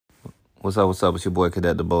What's up, what's up? It's your boy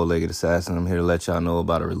Cadet the Bow-Legged Assassin. I'm here to let y'all know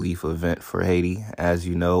about a relief event for Haiti. As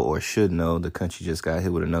you know or should know, the country just got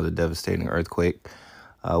hit with another devastating earthquake.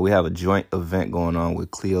 We have a joint event going on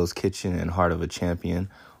with Cleo's Kitchen and Heart of a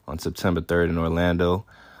Champion on September 3rd in Orlando.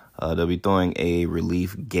 They'll be throwing a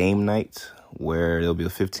relief game night where there'll be a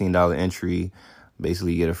 $15 entry.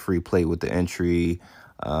 Basically, you get a free plate with the entry.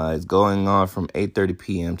 It's going on from 8:30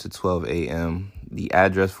 p.m. to 12 a.m. The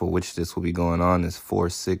address for which this will be going on is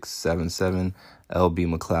 4677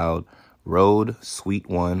 LB McLeod Road, Suite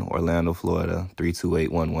 1, Orlando, Florida,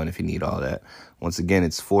 32811 if you need all that. Once again,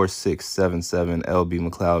 it's 4677 LB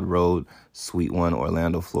McLeod Road, Suite 1,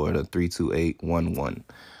 Orlando, Florida, 32811.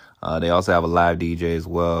 They also have a live DJ as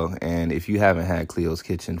well. And if you haven't had Cleo's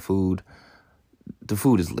Kitchen food, the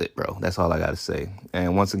food is lit, bro. That's all I got to say.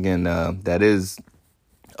 And once again, that is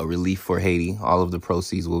a relief for Haiti. All of the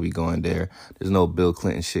proceeds will be going there. There's no Bill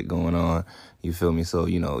Clinton shit going on. You feel me? So,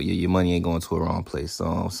 you know, your money ain't going to a wrong place.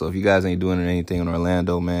 So if you guys ain't doing anything in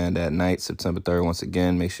Orlando, man, that night, September 3rd, once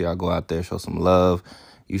again, make sure y'all go out there, show some love.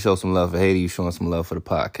 You show some love for Haiti, you showing some love for the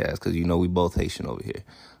podcast, because you know we both Haitian over here.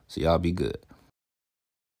 So y'all be good.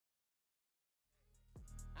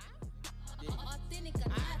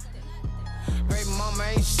 Baby mama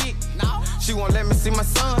ain't shit, no. She won't let me see my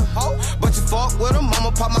son, ho. But you fuck with him,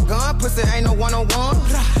 mama pop my gun. Pussy ain't no one-on-one.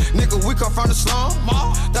 Nigga, we come from the slum.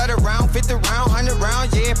 30 round, 50 round, 100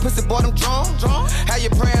 round, yeah, pussy boy, them drunk. How you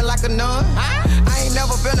praying like a nun? I ain't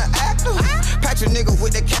never been an actor. Patch a nigga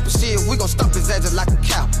with that cap and shit, we gon' stump his ass just like a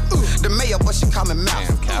cap. The mayor, but she call me mouth.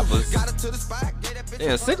 Damn, Kappas. Got her to the spot, get that bitch.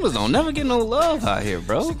 Yeah, Sicklers don't never get no love out here,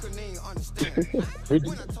 bro.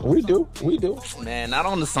 We do. Man, not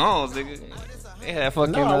on the songs, nigga. They had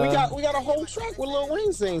fucking. No, we got a whole track with Lil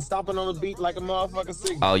Wayne saying stomping on the beat like a motherfucker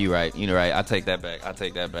sick. Oh, you're right. I take that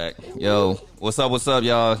back. Yo, what's up,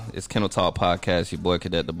 y'all? It's Kennel Talk Podcast. Your boy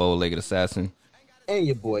Cadet the Bow-Legged Assassin. And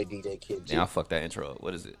your boy DJ Kid G. Damn, I fucked that intro up.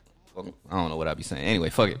 What is it? I don't know what I be saying. Anyway,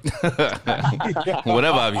 fuck it.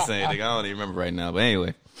 Whatever I be saying, nigga. I don't even remember right now. But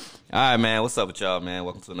anyway. All right, man. What's up with y'all, man?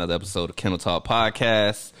 Welcome to another episode of Kennel Talk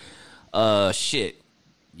Podcast. Shit.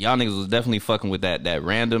 Y'all niggas was definitely fucking with that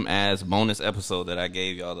random ass bonus episode that I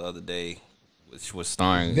gave y'all the other day, which was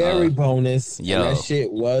starring very bonus. Yo, and that shit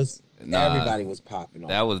was everybody was popping on.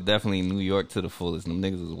 That was definitely New York to the fullest. Them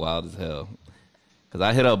niggas was wild as hell. Cause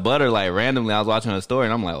I hit up Butter like randomly. I was watching her story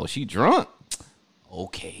and I'm like, oh, she drunk.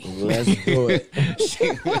 Okay, let's do it.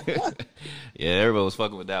 Yeah, everybody was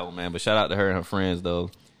fucking with that one, man. But shout out to her and her friends though.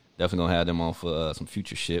 Definitely gonna have them on for some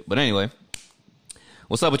future shit. But anyway,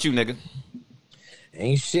 what's up with you, nigga?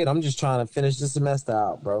 Ain't shit. I'm just trying to finish the semester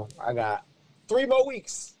out, bro. I got 3 more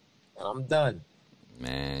weeks, and I'm done.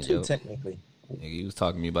 Man, 2 technically. Nigga, you was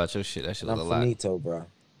talking to me about your shit. That shit was a lot. Finito, bro.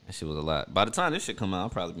 That shit was a lot. By the time this shit come out, I'll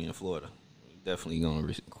probably be in Florida. Definitely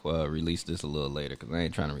gonna release this a little later because I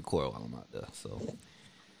ain't trying to record while I'm out there. So,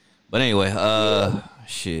 but anyway,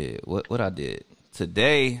 shit. What I did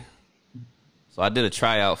today? So I did a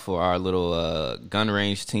tryout for our little gun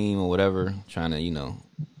range team or whatever, trying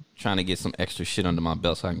to get some extra shit under my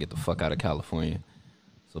belt so I can get the fuck out of California.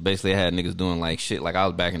 So basically I had niggas doing like shit like I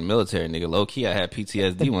was back in the military, nigga. Low key I had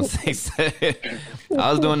PTSD once they said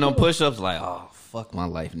I was doing no push-ups like, oh, fuck my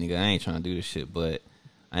life, nigga. I ain't trying to do this shit, but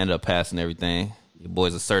I ended up passing everything. Your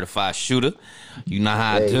boy's a certified shooter. You know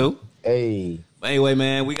how I do. Hey. But anyway,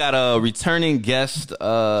 man, we got a returning guest.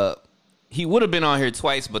 He would have been on here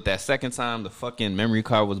twice, but that second time the fucking memory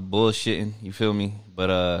card was bullshitting. You feel me? But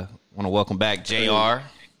want to welcome back JR.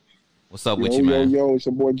 What's up with you, man? Yo, it's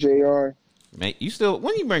your boy JR. Man,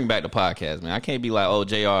 when you bring back the podcast, man? I can't be like, oh,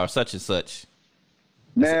 JR, such and such.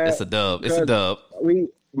 Nah, it's a dub. It's a dub.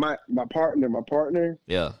 My partner,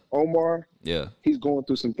 yeah, Omar, yeah, he's going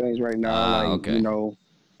through some things right now. Okay. You know,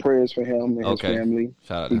 prayers for him and his family.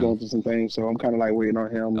 Shout out he's to going him. through some things, so I'm kind of like waiting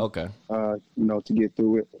on him. Okay. You know, to get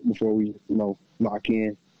through it before we, lock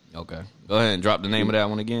in. Okay. Go ahead and drop the name of that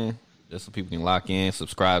one again. Just so people can lock in,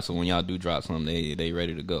 subscribe, so when y'all do drop something, they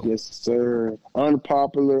ready to go. Yes, sir.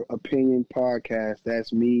 Unpopular Opinion Podcast.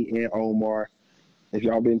 That's me and Omar. If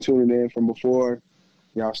y'all been tuning in from before,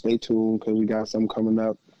 y'all stay tuned because we got something coming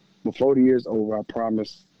up before the year's over, I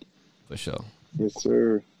promise. For sure. Yes,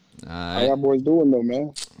 sir. All How right. y'all boys doing, though,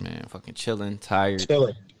 man? Man, fucking chilling, tired.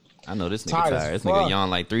 Chilling. I know this nigga Tired as tired. This fuck. nigga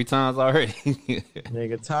yawned like 3 times already.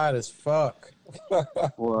 Nigga, tired as fuck.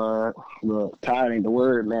 What? Look, tired ain't the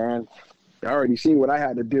word, man. I already seen what I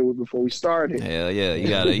had to deal with before we started. Hell yeah, you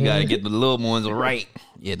gotta get the little ones right.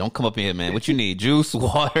 Yeah, don't come up in here, man. What you need? Juice,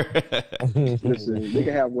 water. Listen, they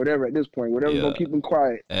can have whatever at this point. Whatever's Yeah. gonna keep them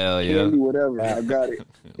quiet. Hell yeah. Candy, whatever. I got it.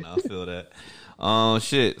 I feel that.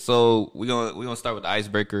 Shit. So we're gonna start with the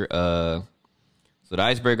icebreaker. So the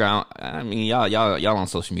icebreaker, I mean, y'all on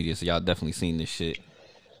social media, so y'all definitely seen this shit.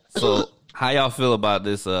 So how y'all feel about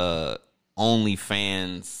this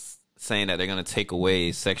OnlyFans saying that they're gonna take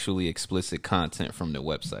away sexually explicit content from their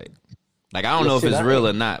website? Like, I don't know if it's real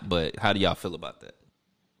or not, but how do y'all feel about that?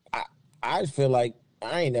 I feel like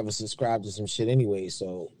I ain't never subscribed to some shit anyway,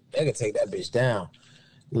 so they can take that bitch down.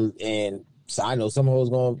 And so I know some hoes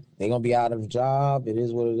they gonna be out of a job. It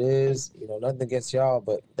is what it is. You know, nothing against y'all,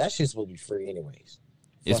 but that shit's supposed to be free anyways.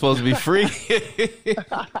 It's supposed to be free. See,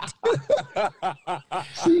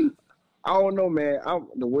 I don't know, man.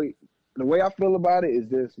 The way I feel about it is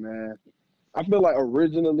this, man. I feel like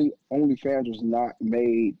originally OnlyFans was not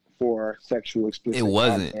made for sexual explicit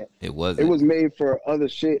content. It wasn't. It was made for other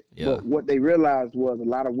shit. Yeah. But what they realized was a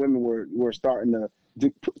lot of women were starting to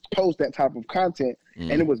post that type of content,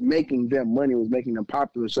 and it was making them money. It was making them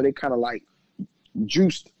popular. So they kind of like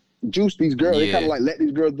juiced these girls. Yeah. They kind of like let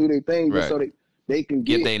these girls do their thing, Right. so they can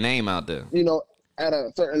Get their name out there. you know, at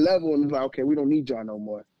a certain level, and it's like, okay, we don't need y'all no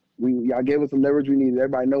more. Y'all gave us some leverage we needed.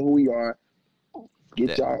 Everybody know who we are.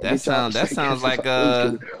 That sounds like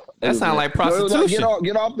prostitution.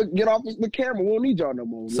 Get off the camera. We don't need y'all no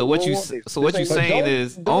more. So what you saying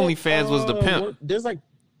is OnlyFans was the pimp. There's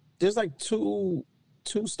like two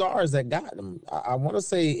stars that got them. I want to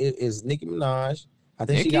say it is Nicki Minaj. I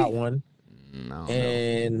think she got one. No,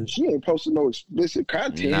 and she ain't posting no explicit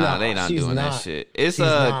content. Nah, they not doing that shit. It's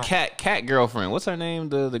a cat girlfriend. What's her name?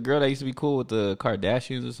 The girl that used to be cool with the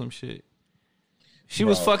Kardashians or some shit. She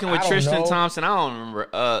was fucking with Tristan Thompson. I don't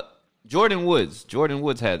remember. Jordan Woods. Jordan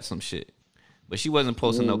Woods had some shit, but she wasn't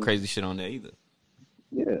posting no crazy shit on there either.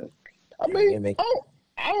 Yeah, I mean,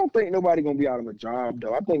 I don't think nobody gonna be out of a job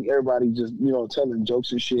though. I think everybody just telling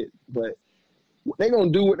jokes and shit, but they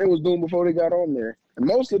gonna do what they was doing before they got on there. And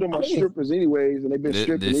most of them are strippers anyways, and they've been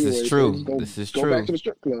stripping anyways. This is true. Go back to the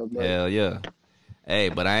strip club, man. Hell yeah. Hey,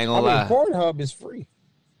 but I ain't gonna lie. Pornhub is free.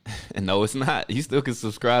 No, it's not. You still can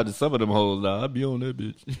subscribe to some of them hoes now. I'll be on that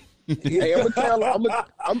bitch. Hey, look, I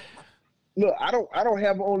don't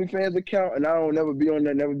have an OnlyFans account, and I don't never be on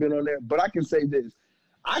there, never been on there. But I can say this: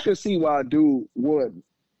 I can see why a dude would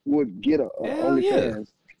get a OnlyFans.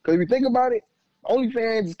 Because if you think about it,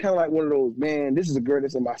 OnlyFans is kind of like one of those, man, this is a girl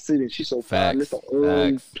that's in my city, and she's so fine. It's the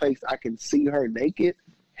only place I can see her naked.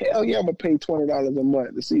 Hell yeah, I'm gonna pay $20 a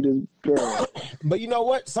month to see this girl. But you know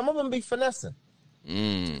what? Some of them be finessing.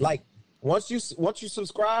 Like once you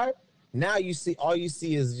subscribe, now all you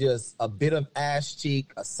see is just a bit of ass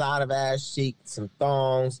cheek, a side of ass cheek, some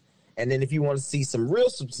thongs, and then if you want to see some real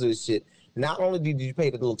substitute shit, not only did you pay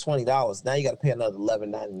the little $20, now you got to pay another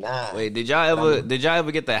 $11.99. Wait, did y'all ever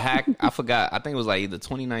get the hack? I forgot. I think it was like either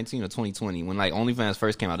 2019 or 2020 when like OnlyFans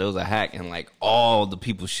first came out. There was a hack and like all the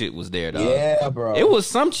people's shit was there. Dog. Yeah, bro. It was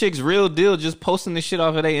some chicks real deal just posting this shit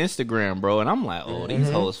off of their Instagram, bro. And I'm like, oh, these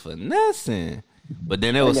hoes finessing. But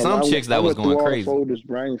then there was some chicks that was going crazy. Folders,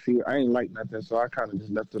 I ain't like nothing, so I kind of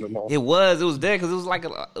just left it alone. It was there because it was like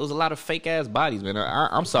it was a lot of fake ass bodies, man.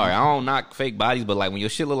 I'm sorry, I don't knock fake bodies, but like when your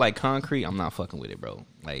shit look like concrete, I'm not fucking with it, bro.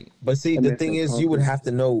 Like, but see, the thing is, you would have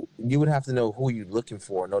to know who you're looking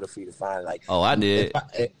for in order for you to find. Like, oh, I did.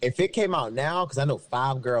 If it came out now, because I know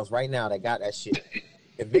 5 girls right now that got that shit.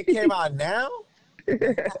 If it came out now, we'd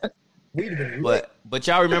have been lit. But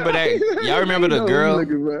y'all remember that? Y'all remember the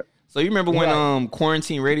girl? So you remember when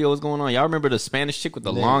quarantine radio was going on? Y'all remember the Spanish chick with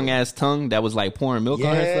the long ass tongue that was like pouring milk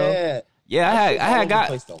on herself? Yeah, I had got.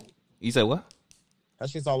 You said what? That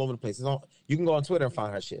shit's all over the place. You can go on Twitter and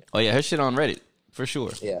find her shit. Oh yeah, her shit on Reddit for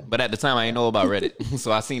sure. Yeah. But at the time I didn't know about Reddit, so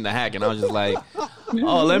I seen the hack and I was just like,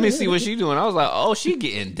 oh, let me see what she doing. I was like, oh, she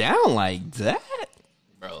getting down like that,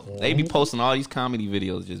 bro. They be posting all these comedy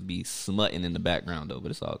videos, just be smutting in the background though,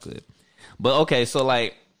 but it's all good. But okay, so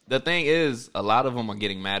like. The thing is, a lot of them are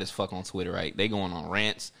getting mad as fuck on Twitter, right? They going on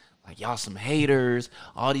rants, like, y'all some haters,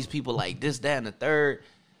 all these people like this, that, and the third.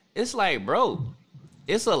 It's like, bro,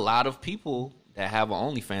 it's a lot of people that have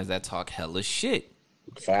OnlyFans that talk hella shit.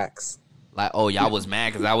 Facts. Like, oh, y'all was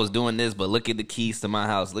mad because I was doing this, but look at the keys to my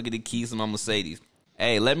house. Look at the keys to my Mercedes.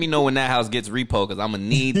 Hey, let me know when that house gets repo because I'm going to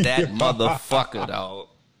need that motherfucker, dog.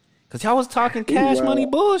 Because y'all was talking cash money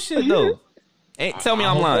bullshit, though. Hey, tell me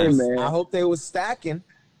I'm lying. Hey, I hope they was stacking.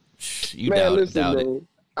 You doubt it.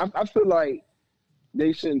 I feel like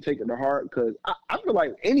they shouldn't take it to heart because I feel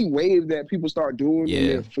like any wave that people start doing and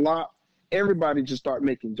then flop, everybody just start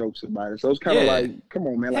making jokes about it. So it's kind of like, come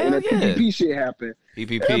on, man. Like when that PPP shit happened,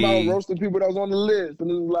 everybody roasting people that was on the list.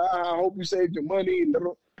 And it was like, I hope you saved your money.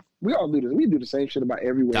 We all do this. We do the same shit about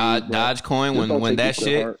every wave. Dogecoin, when that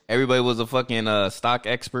shit, everybody was a fucking stock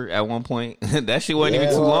expert at one point. That shit wasn't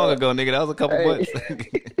even too long ago, nigga. That was a couple months.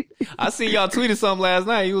 I seen y'all tweeted something last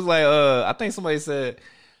night. He was like, I think somebody said,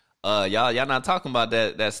 y'all not talking about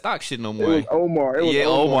that stock shit no more. It was Omar.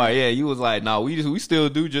 Omar. Yeah, you was like, nah, we still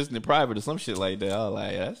do just in the private or some shit like that. I was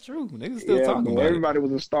like, that's true. Niggas still talking about everybody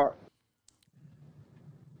was a stock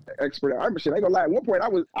expert. I ain't gonna lie. At one point, I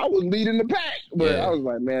was leading the pack, but I was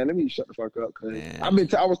like, man, let me shut the fuck up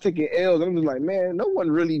because I was taking L's. And I'm just like, man, no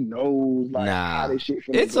one really knows how this shit.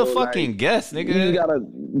 It's a fucking guess, nigga. You gotta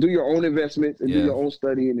do your own investments and do your own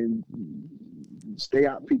study and then stay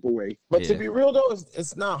out people's way. But to be real though,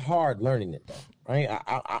 it's not hard learning it though, right?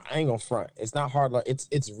 I ain't gonna front. It's not hard. It's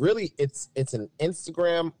an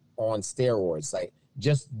Instagram on steroids, like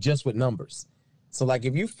just with numbers. So like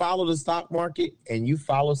if you follow the stock market and you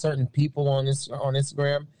follow certain people on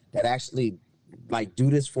Instagram that actually like do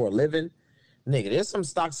this for a living, nigga, there's some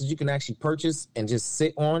stocks that you can actually purchase and just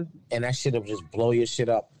sit on, and that shit will just blow your shit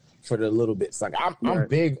up for the little bits. Like I'm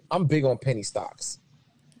big on penny stocks.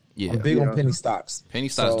 Yeah, I'm big on penny stocks. Penny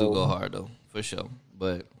stocks do go hard though, for sure.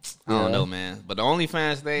 But I don't know, man. But the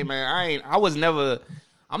OnlyFans thing, man,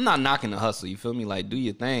 I'm not knocking the hustle. You feel me? Like, do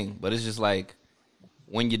your thing. But it's just like,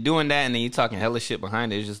 when you're doing that and then you're talking hella shit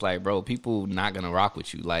behind it, it's just like, bro, people not gonna rock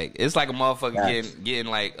with you. Like, it's like a motherfucker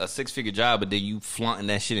getting like a 6-figure job, but then you flaunting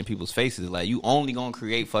that shit in people's faces. Like, you only gonna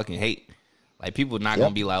create fucking hate. Like, people not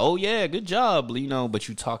gonna be like, oh yeah, good job, you know, but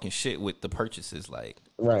you talking shit with the purchases. Like,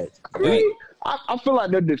 right. I feel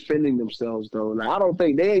like they're defending themselves though. Like, I don't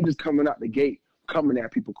think they ain't just coming out the gate coming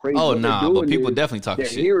at people crazy. Oh nah, but people definitely talking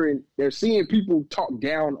shit. They're seeing people talk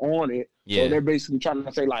down on it. Yeah. So they're basically trying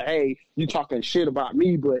to say like, hey, you talking shit about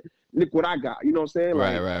me, but look what I got. You know what I'm saying?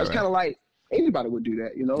 Like, right. It's kind of like anybody would do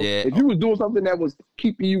that, you know? Yeah. If you was doing something that was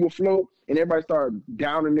keeping you afloat and everybody started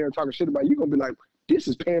down in there and talking shit about you, you're going to be like, this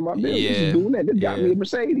is paying my bills. This is doing that. This got me a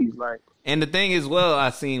Mercedes. Like, and the thing as well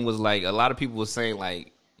I seen was like a lot of people were saying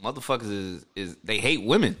like motherfuckers is they hate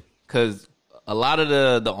women because a lot of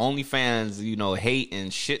the OnlyFans, you know, hate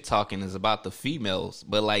and shit talking is about the females.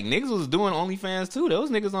 But like niggas was doing OnlyFans too. Those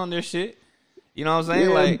niggas on their shit. You know what I'm saying?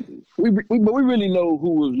 Yeah, like we really know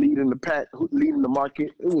who was leading the pack, who leading the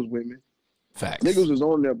market. It was women. Facts. Niggas was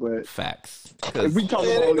on there, but facts. If we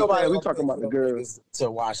talking about OnlyFans, we talking about the girls to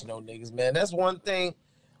watch no niggas, man. That's one thing.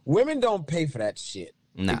 Women don't pay for that shit.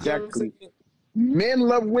 Nah. Exactly. Men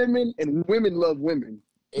love women and women love women.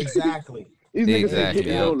 Exactly. These niggas say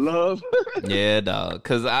no love. Yeah, dog.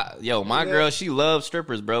 Cause my girl, she loves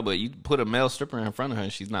strippers, bro. But you put a male stripper in front of her,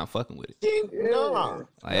 and she's not fucking with it. No,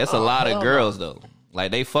 like that's a lot of girls though.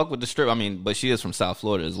 Like they fuck with the strip. I mean, but she is from South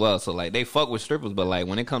Florida as well, so like they fuck with strippers. But like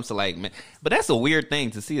when it comes to like, but that's a weird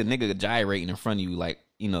thing to see a nigga gyrating in front of you, like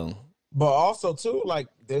you know. But also too, like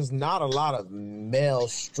there's not a lot of male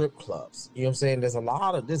strip clubs. You know what I'm saying?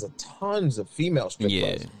 There's a tons of female strip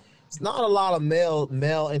clubs. It's not a lot of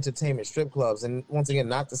male entertainment strip clubs. And once again,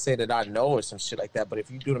 not to say that I know or some shit like that, but if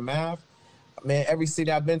you do the math, man, every city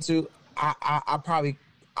I've been to, I probably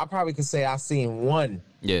could say I've seen one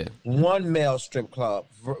male strip club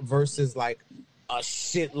versus like a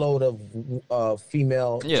shitload of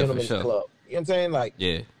female gentlemen's club. You know what I'm saying? Like,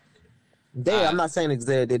 I'm not saying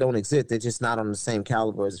they don't exist. They're just not on the same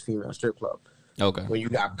caliber as a female strip club. Okay. When you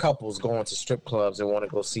got couples going to strip clubs and want to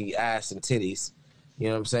go see ass and titties. You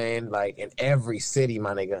know what I'm saying? Like in every city,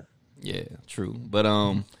 my nigga. Yeah, true. But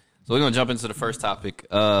so we're gonna jump into the first topic.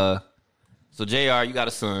 So JR, you got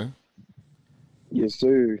a son. Yes,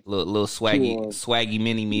 sir. Little swaggy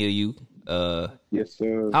mini me of you. Yes,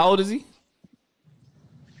 sir. How old is he?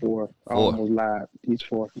 4. I almost lied. He's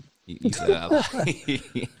 4. You said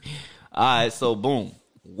all right, so boom.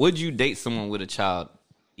 Would you date someone with a child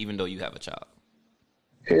even though you have a child?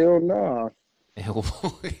 Hell nah.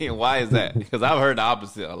 And why is that? Because I've heard the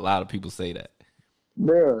opposite. A lot of people say that.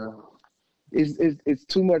 Bruh, it's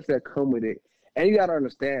too much that come with it. And you gotta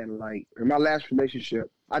understand, like, in my last relationship,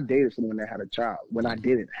 I dated someone that had a child when I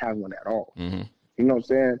didn't have one at all. Mm-hmm. You know what I'm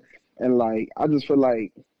saying? And, like, I just feel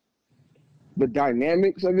like the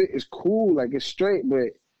dynamics of it is cool. Like, it's straight,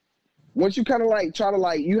 but once you kind of, like, try to,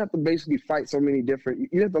 like, you have to basically fight so many different,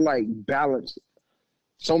 you have to, like, balance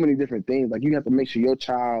so many different things. Like, you have to make sure your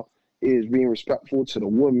child is being respectful to the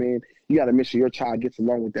woman. You got to make sure your child gets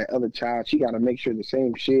along with that other child. She got to make sure the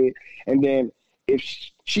same shit. And then if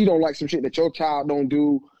she don't like some shit that your child don't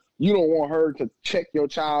do, you don't want her to check your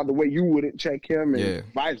child the way you wouldn't check him, and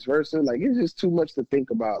vice versa. Like, it's just too much to think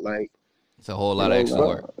about. Like, it's a whole lot of extra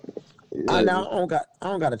work. I don't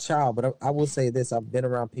got a child, but I will say this: I've been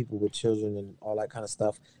around people with children and all that kind of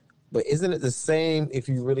stuff. But isn't it the same if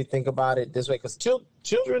you really think about it this way? Because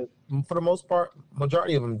children, for the most part,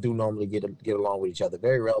 majority of them do normally get along with each other.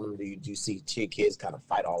 Very rarely do you see kids kind of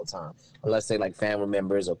fight all the time, unless they like family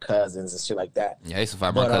members or cousins and shit like that. Yeah, I used to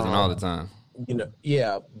fight my cousin all the time. You know,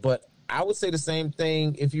 yeah, but I would say the same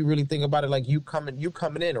thing if you really think about it. Like you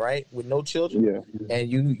coming in, right, with no children, and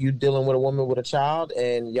you dealing with a woman with a child,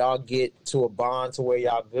 and y'all get to a bond to where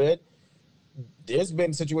y'all good. There's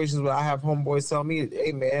been situations where I have homeboys tell me,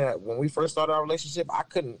 "Hey man, when we first started our relationship, I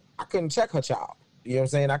couldn't check her child. You know what I'm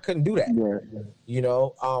saying? I couldn't do that. Yeah. You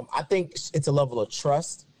know, I think it's a level of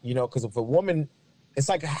trust. You know, because if a woman, it's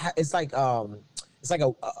like a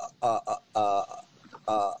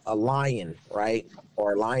lion, right,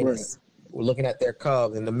 or a lioness. Right. We're looking at their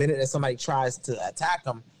cubs, and the minute that somebody tries to attack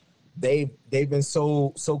them, they've been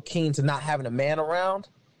so keen to not having a man around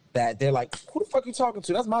that they're like, "Who the fuck you talking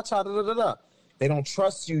to? That's my child." Da, da, da, da. They don't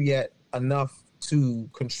trust you yet enough to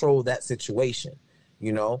control that situation,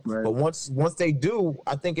 you know. Right. But once they do,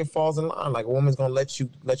 I think it falls in line. Like a woman's gonna let you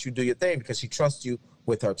do your thing because she trusts you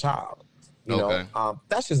with her child. You know,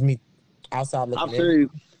 that's just me outside looking in.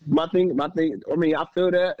 My thing. I mean, I feel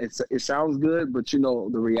that it sounds good, but you know,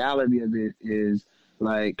 the reality of it is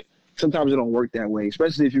like sometimes it don't work that way.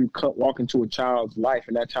 Especially if you walk into a child's life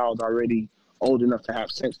and that child's already old enough to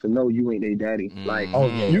have sense to know you ain't their daddy. Like,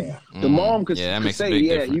 the mom could say,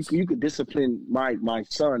 you could discipline my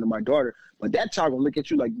son or my daughter, but that child gonna look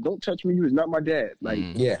at you like, "Don't touch me, you is not my dad." Like,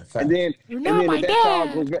 and then if that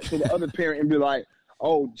child goes back to the other parent and be like,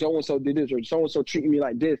 "Oh, so and so did this," or "So and so treating me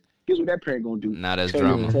like this." Guess what that parent gonna do? Now that's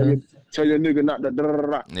drama. Tell your nigga not the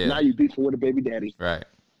Now you beefing with a baby daddy. Right.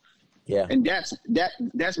 Yeah. And that's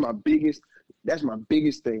my biggest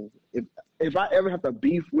thing. If I ever have to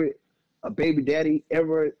beef with a baby daddy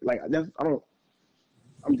ever, like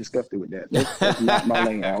I'm disgusted with that. That's not my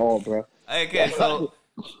lane at all, bro. Okay, so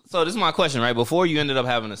this is my question, right? Before you ended up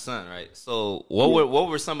having a son, right? So what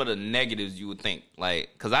were some of the negatives you would think?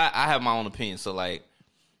 Like, because I have my own opinion. So like,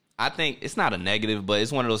 I think it's not a negative, but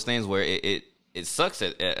it's one of those things where it sucks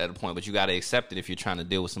at a point, but you got to accept it if you're trying to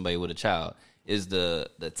deal with somebody with a child. Is the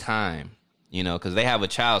time, you know, because they have a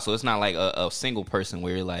child, so it's not like a single person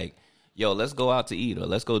where you're like, "Yo, let's go out to eat," or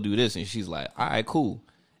 "Let's go do this," and she's like, "All right, cool."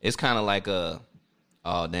 It's kind of like "Oh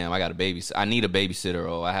damn, I need a babysitter,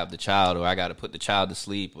 or I have the child, or I got to put the child to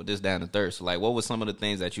sleep, or this, that, and the third. So like, what were some of the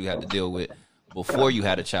things that you had to deal with before you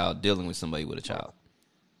had a child, dealing with somebody with a child?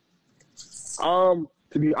 To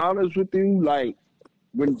be honest with you, like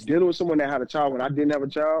when dealing with someone that had a child when I didn't have a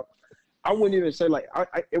child, I wouldn't even say like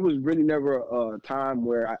it was really never a time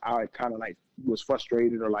where I kind of like was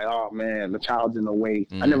frustrated or like, "Oh man, the child's in the way."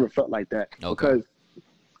 I never felt like that because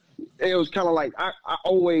it was kind of like I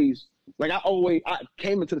always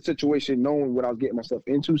came into the situation knowing what I was getting myself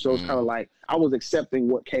into, so it's kind of like I was accepting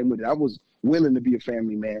what came with it. I was willing to be a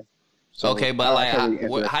family man. So okay, but like,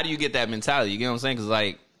 how do you get that mentality? You get what I'm saying? Because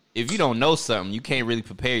like, if you don't know something, you can't really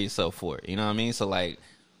prepare yourself for it. You know what I mean? So like,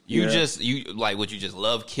 you just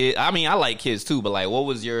love kids. I mean, I like kids too, but like, what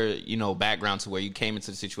was your background to where you came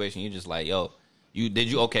into the situation? You just like, yo,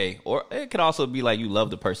 or it could also be like you love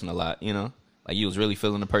the person a lot. You know, like you was really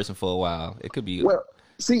feeling the person for a while. It could be. Well,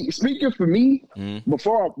 see, speaking for me,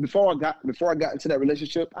 before I got into that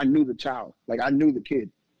relationship, I knew the child. Like I knew the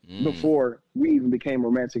kid before we even became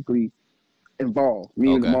romantically involved.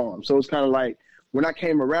 Me and the mom. So it's kind of like when I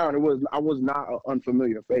came around, I was not an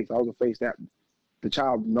unfamiliar face. I was a face that the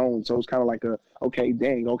child known. So it's kind of like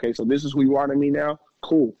okay, so this is who you are to me now.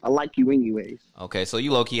 Cool. I like you anyways. Okay, so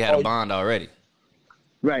you low-key had a bond already.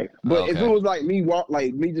 Right. But if it was like me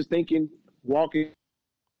just thinking, walking,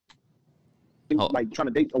 like trying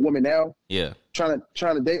to date a woman now. Yeah. Trying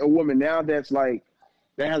to date a woman now that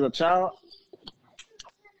has a child.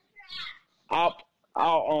 I'll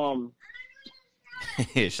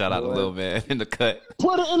shout out to Lil Man in the cut.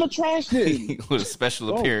 Put it in the trash then. With a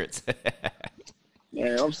special appearance.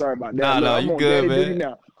 Man, I'm sorry about that. No, you good, man.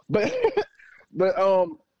 Now. But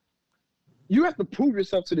you have to prove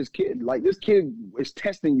yourself to this kid. Like this kid is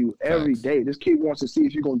testing you every day. This kid wants to see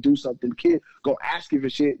if you're gonna do something. The kid gonna ask you for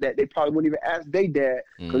shit that they probably wouldn't even ask their dad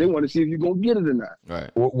because they want to see if you're gonna get it or not.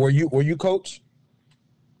 Right. Were you coach?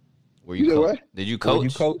 Were you coach? Did you coach? Were you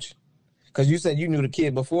coach? Because you said you knew the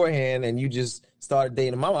kid beforehand and you just started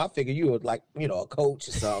dating him. I figured you were like, a coach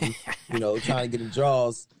or something, trying to get him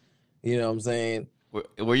draws. You know what I'm saying?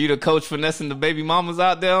 Were you the coach finessing the baby mamas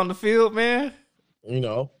out there on the field, man?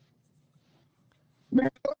 Man,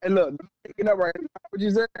 and look, picking up right now, what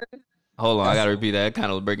you said? Hold on, I got to repeat that. It kind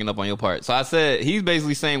of breaking up on your part. So I said, he's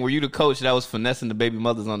basically saying, were you the coach that was finessing the baby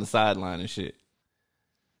mothers on the sideline and shit?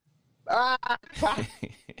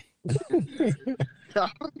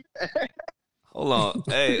 Hold on.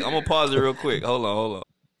 Hey, I'm gonna pause it real quick. Hold on. All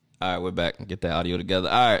right, we're back. Get that audio together.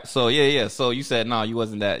 All right. So yeah. So you said no, you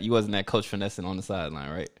wasn't that coach finessing on the sideline,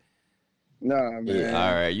 right? Nah, man. Yeah.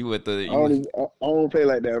 All right. You with the I don't play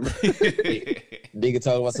like that, bro. Nigga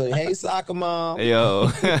talking about saying, "Hey, soccer mom." Yo.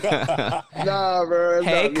 Nah, bro. It's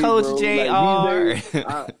Hey, not me, Coach bro. JR. Like, these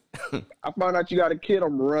days, I found out you got a kid,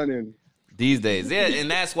 I'm running. These days, yeah, and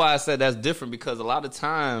that's why I said that's different because a lot of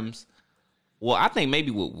times, well, I think maybe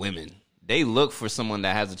with women, they look for someone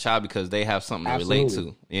that has a child because they have something to relate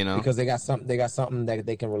to, you know, because they got something that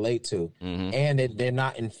they can relate to, and they're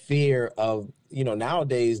not in fear of,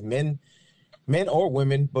 nowadays men or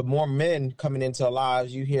women, but more men coming into our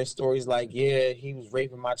lives. You hear stories like, yeah, he was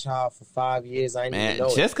raping my child for 5 years. I didn't even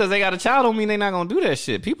know just because they got a child don't mean they're not gonna do that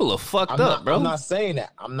shit. People are fucked up, bro. I'm not saying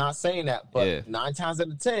that, but 9 times out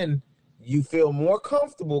of 10. You feel more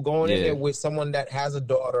comfortable going in there with someone that has a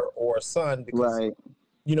daughter or a son because,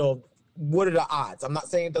 what are the odds? I'm not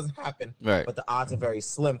saying it doesn't happen, but the odds are very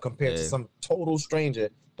slim compared to some total stranger,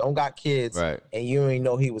 don't got kids, and you ain't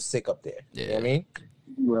know he was sick up there. You know what I mean?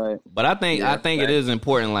 Right. But I think it is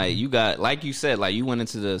important. Like you got, like you said, like you went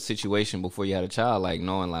into the situation before you had a child, like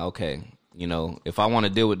knowing like, okay, if I want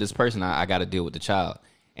to deal with this person, I got to deal with the child.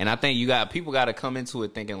 And I think people got to come into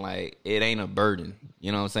it thinking like it ain't a burden.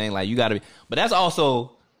 You know what I'm saying? Like you got to be, but that's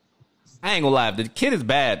also, I ain't gonna lie. If the kid is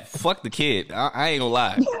bad, fuck the kid. I ain't gonna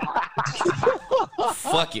lie.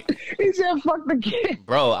 Fuck it. He said fuck the kid.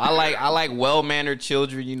 Bro, I like well-mannered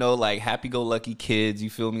children, like happy-go-lucky kids, you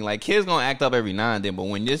feel me? Like kids gonna act up every now and then, but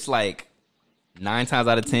when it's like 9 times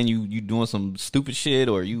out of 10 you doing some stupid shit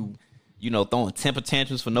or you throwing temper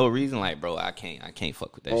tantrums for no reason, like bro, I can't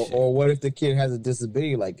fuck with that shit. Or what if the kid has a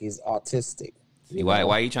disability, like he's autistic? Why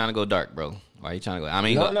are you trying to go dark, bro? Why are you trying to go? I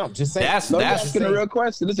mean, no, just saying. That's asking a real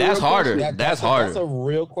question. That's harder. That's harder. That's a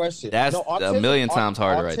real question. That's a million times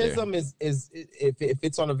harder right there. Autism is if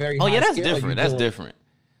it's on a very high that's scale, different. That's different.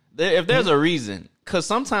 If there's a reason, because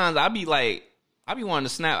sometimes I be wanting to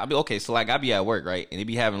snap. I be okay, so like I be at work, right, and they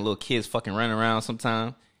be having little kids fucking running around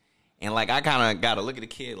sometimes, and like I kind of gotta look at the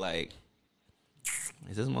kid like,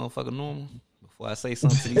 is this motherfucker normal? Before I say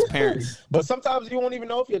something to these parents. But sometimes you won't even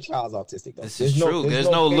know if your child's autistic. Though. This is true. There's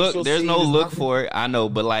no look for it. I know,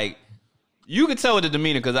 but like you can tell with the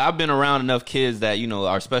demeanor because I've been around enough kids that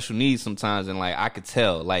are special needs sometimes, and like I could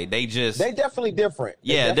tell, like they definitely different.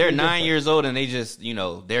 They're 9 years old, and they just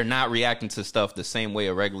they're not reacting to stuff the same way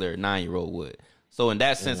a regular 9-year-old would. So in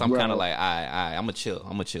that sense, I'm kind of like, I'm gonna chill.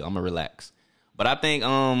 I'm gonna relax. But I think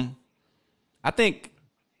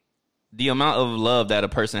the amount of love that a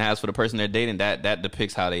person has for the person they're dating, that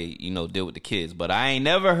depicts how they, deal with the kids. But I ain't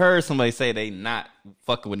never heard somebody say they not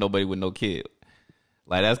fucking with nobody with no kid.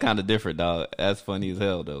 Like, that's kind of different, dog. That's funny as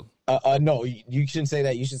hell, though. No, you shouldn't say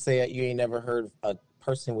that. You should say that you ain't never heard a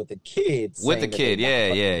person with a kid. With the kid, yeah,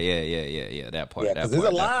 that part. Yeah, because there's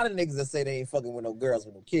a lot of niggas that say they ain't fucking with no girls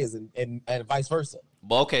with no kids, and vice versa.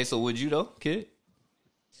 But okay, so would you though, kid?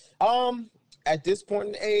 At this point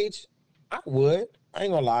in age, I would. I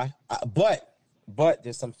ain't gonna lie, but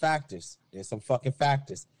there's some factors. There's some fucking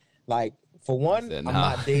factors. Like, for one, I'm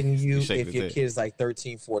not dating you if your kid is like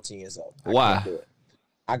 13, 14 years old. Why?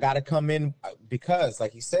 I gotta come in because,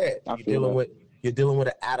 like you said, you're dealing with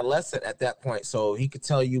an adolescent at that point. So he could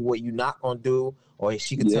tell you what you're not gonna do, or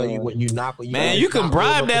she could tell you what you're not gonna do. Man, you can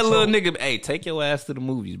bribe that little nigga. Hey, take your ass to the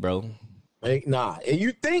movies, bro. Nah,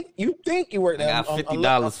 you think you work that? I got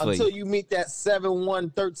 $50 for you until you meet that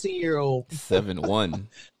 7'1", 13-year-old. 7'1".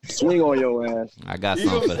 Swing on your ass. I got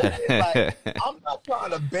something for that. Like, I'm not trying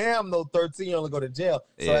to bam no 13-year-old and go to jail.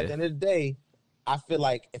 So at the end of the day, I feel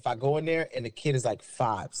like if I go in there and the kid is like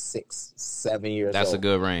 5, 6, 7 years old, that's a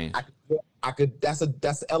good range. I could.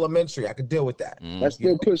 That's elementary. I could deal with that. That's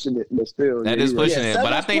still pushing it, but still that is pushing it.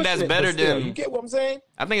 But I think that's better than. You get what I'm saying?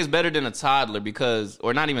 I think it's better than a toddler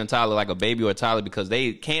or not even a toddler, like a baby or a toddler, because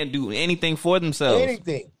they can't do anything for themselves.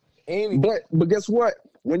 Anything. But guess what?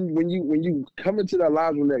 When you come into their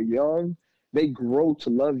lives when they're young, they grow to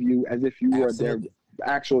love you as if you were their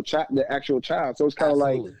actual child. So it's kind of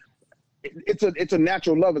like. It's a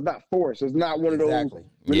natural love. It's not forced. It's not one of those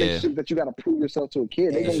relationships that you got to prove yourself to a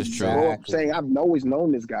kid. They don't grow up saying, "I've always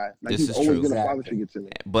known this guy. Like he's always been a father figure to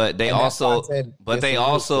me." But they also,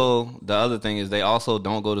 the other thing is they also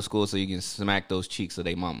don't go to school so you can smack those cheeks of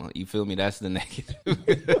their mama. You feel me? That's the negative.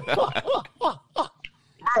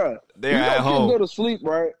 Bruh, they're at home. Kids go to sleep,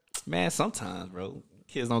 right? Man, sometimes, bro,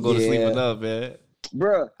 kids don't go to sleep enough, man.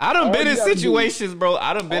 Bruh, I done been in situations, bro.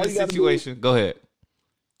 I done been in situations. Go ahead.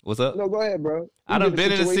 What's up? No, go ahead, bro. I done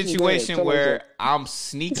been in a situation where I'm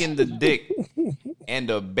sneaking the dick and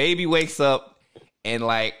the baby wakes up and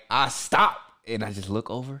like I stop and I just look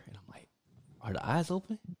over, and I'm like, are the eyes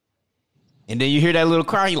open? And then you hear that little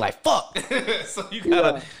cry, and you're like, fuck. So you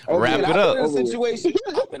gotta wrap it up. I've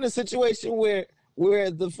been in a situation where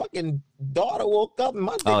the fucking daughter woke up and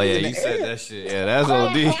my dick was in the said air. that shit. Yeah, that's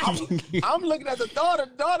OD. I'm looking at the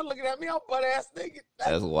daughter looking at me, I'm butt ass nigga.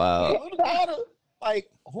 That's wild. Little daughter, like,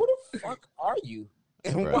 who the fuck are you?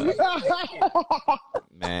 And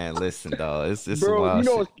Man, listen, dog. It's Bro, wild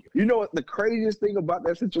shit. You know what the craziest thing about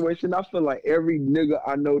that situation? I feel like every nigga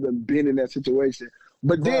I know that been in that situation.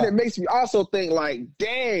 But then it makes me also think like,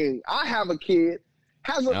 dang, I have a kid.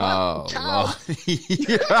 Has a child. Has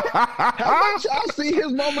my child seen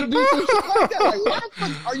his mama do some shit like that? Like, why the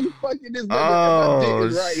fuck are you fucking this nigga? Oh,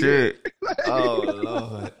 right shit. Here?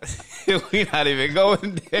 Oh, Lord. We not even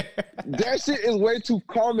going there. That shit is way too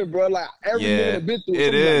common, bro. Like, every nigga that been through it.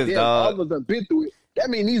 It is, like, dog. Others have been through it. That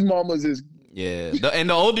mean these mamas is... Yeah. And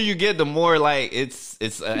the older you get, the more, like,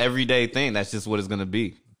 it's an everyday thing. That's just what it's going to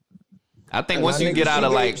be. I think once you get out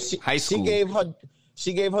of, like, high school.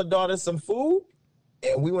 She gave her daughter some food.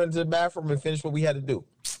 And we went to the bathroom and finished what we had to do.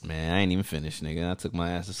 Man, I ain't even finished, nigga. I took my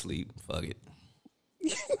ass to sleep. Fuck it.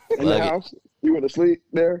 In the house? You went to sleep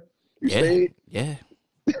there? You stayed? Yeah.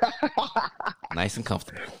 Nice and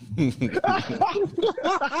comfortable.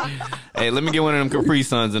 Hey, let me get one of them Capri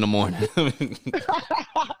Suns in the morning.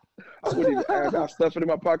 I wouldn't even ask. I'll stuff it in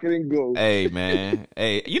my pocket and go. Hey, man.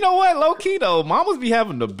 Hey, you know what? Low key, though, mamas be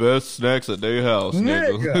having the best snacks at their house,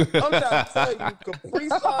 nigga. I'm trying to tell you, Capri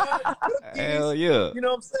Sun, cookies, hell yeah. You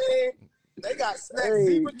know what I'm saying? They got snacks,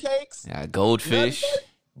 zebra cakes. Yeah, goldfish.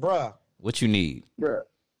 Bruh. What you need? Bruh.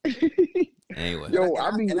 Anyway. Yo, I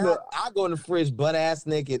go in the fridge butt ass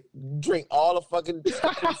naked, drink all the fucking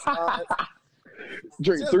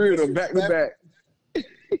drink 3 of them back to back.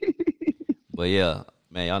 But yeah,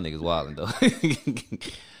 man, y'all niggas wildin' though.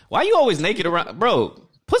 Why you always naked around, bro?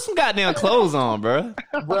 Put some goddamn clothes on, bro.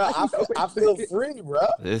 Bro, I feel free, bro.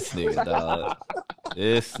 This nigga, dog.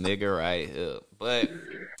 This nigga right here. But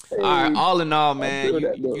all right, all in all, man,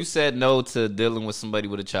 you said no to dealing with somebody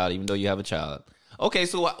with a child, even though you have a child. Okay,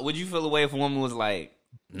 so would you feel away if a woman was like,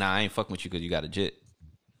 "Nah, I ain't fucking with you because you got a jit"?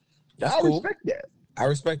 That's cool. I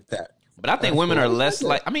respect that. But I think women are less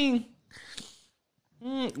like. I mean,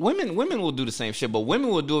 women will do the same shit, but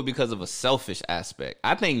women will do it because of a selfish aspect.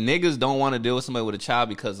 I think niggas don't want to deal with somebody with a child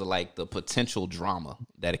because of like the potential drama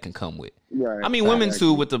that it can come with. Right. I mean, women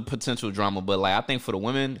too with the potential drama, but like I think for the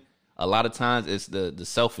women, a lot of times it's the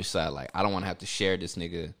selfish side. Like, I don't want to have to share this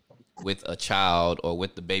nigga with a child or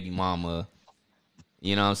with the baby mama.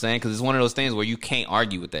 You know what I'm saying? Because it's one of those things where you can't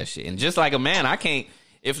argue with that shit. And just like a man, I can't.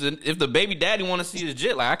 If the baby daddy want to see his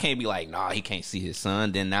jit, like I can't be like, nah, he can't see his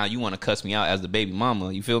son. Then now you want to cuss me out as the baby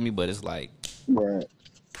mama. You feel me? But it's like, right.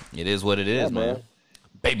 It is what it is, man.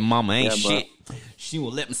 Baby mama ain't shit. She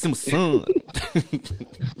won't let me see my son.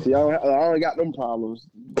 See, I already got them problems.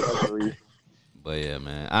 But yeah,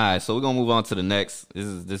 man. All right, so we're gonna move on to the next.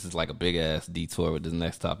 This is like a big ass detour with this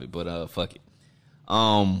next topic, but fuck it.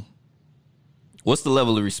 What's the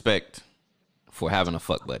level of respect for having a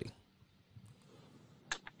fuck buddy?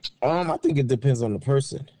 I think it depends on the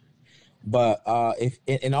person, but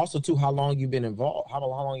and also too, how long you been involved? How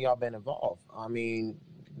long y'all been involved? I mean,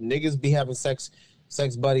 niggas be having sex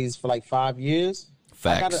buddies for like 5 years.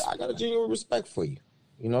 Facts. I got a genuine respect for you.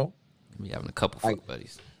 You know, we having a couple fuck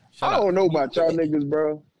buddies. I don't know about y'all niggas,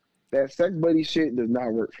 bro. That sex buddy shit does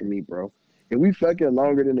not work for me, bro. If we fucking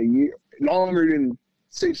longer than a year, longer than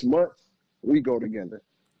 6 months, we go together.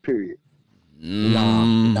 Period.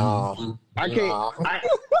 Nah. I can't.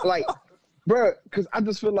 Like, bro, because I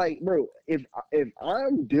just feel like, bro, if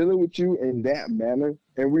I'm dealing with you in that manner,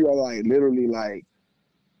 and we are like literally like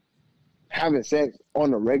having sex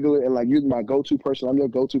on a regular, and like you're my go-to person, I'm your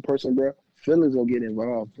go-to person, bro. Feelings gonna get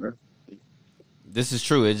involved, bro. This is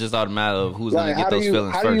true. It's just automatic of who's gonna get those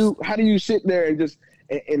feelings first. How do you sit there and just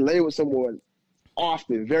and lay with someone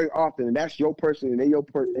often, very often, and that's your person, and they your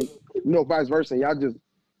person, you know, vice versa. And y'all just,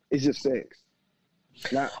 it's just sex.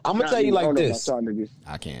 I'm gonna tell you like this.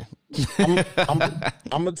 I can't. I'm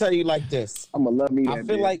gonna tell you like this. I'm gonna love me. I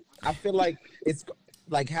feel like it's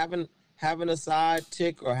like having a side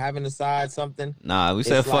chick or having a side something. Nah, we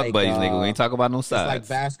said fuck like, buddies, nigga. We ain't talking about no sides. It's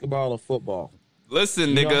like basketball or football. Listen,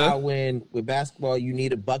 you nigga. know how when with basketball you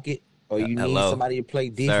need a bucket or you need somebody to play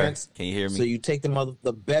defense. Sir, can you hear me? So you take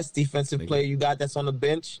the best defensive player you got that's on the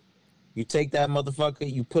bench. You take that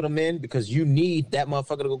motherfucker, you put him in because you need that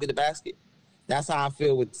motherfucker to go get the basket. That's how I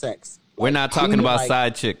feel with sex. We're not talking about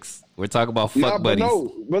side chicks. We're talking about fuck buddies.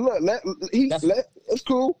 But look, it's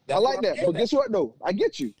cool. I like that. But guess what, though? I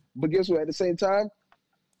get you. But guess what? At the same time,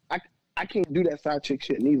 I can't do that side chick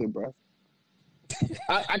shit neither, bro.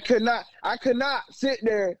 I could not sit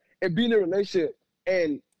there and be in a relationship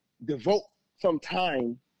and devote some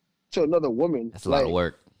time to another woman. That's a lot of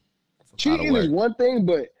work. Cheating is one thing,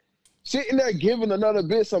 but sitting there giving another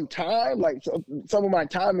bitch some time, like some of my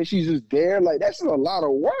time, and she's just there, like that's a lot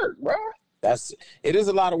of work, bro. It is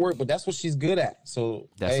a lot of work, but that's what she's good at. So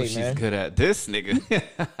that's what she's good at. This nigga.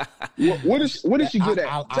 what is she good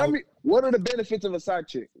at? Tell me, what are the benefits of a side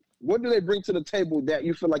chick? What do they bring to the table that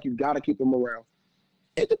you feel like you gotta keep them around?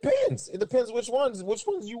 It depends. It depends which ones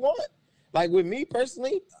you want. Like with me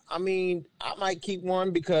personally, I mean, I might keep one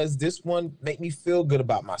because this one make me feel good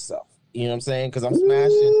about myself. You know what I'm saying? Because I'm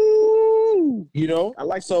smashing. Ooh. You know, I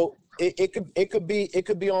like so it could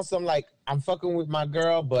be on some like I'm fucking with my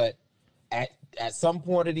girl, but at some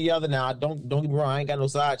point or the other, now don't get me wrong, I ain't got no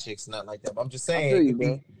side chicks, nothing like that. But I'm just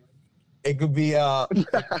saying it could be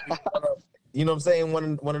you know what I'm saying,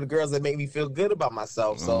 one of the girls that make me feel good about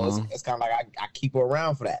myself. So it's kind of like I keep her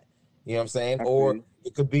around for that. You know what I'm saying? Or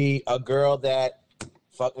it could be a girl that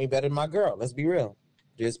fuck me better than my girl. Let's be real.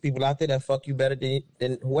 There's people out there that fuck you better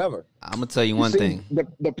than whoever. I'm gonna tell you one thing.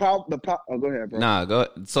 The pop. Oh, go ahead, bro. Nah, go.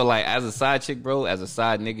 So like, as a side chick, bro, as a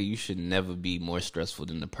side nigga, you should never be more stressful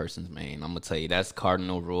than the person's main. I'm gonna tell you that's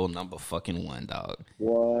cardinal rule number fucking 1, dog.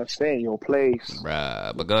 Well, stay in your place,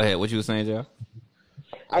 Bruh. But go ahead. What you were saying, Joe?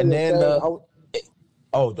 Go ahead.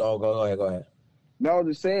 No, I was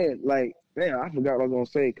just saying, like, damn, I forgot what I was gonna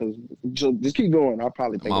say because just keep going. I'll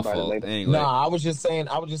probably think about it later. Anyway. No, I was just saying.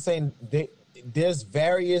 There's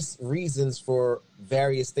various reasons for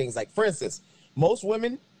various things. Like, for instance, most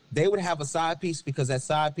women, they would have a side piece because that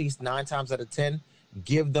side piece 9 times out of 10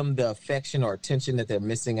 give them the affection or attention that they're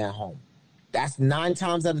missing at home. That's 9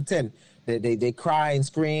 times out of 10. They cry and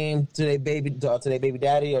scream to their baby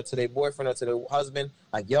daddy or to their boyfriend or to their husband,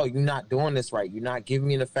 like, yo, you're not doing this right. You're not giving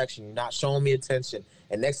me an affection. You're not showing me attention.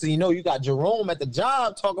 And next thing you know, you got Jerome at the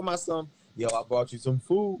job talking about yo, I brought you some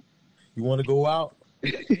food. You want to go out?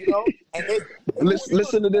 You know? And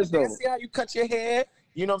listen to this, though. See how you cut your hair?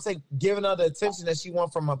 You know what I'm saying? Giving her the attention that she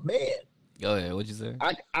wants from a man. Go ahead. What'd you say?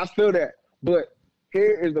 I feel that. But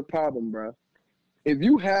here is the problem, bro. If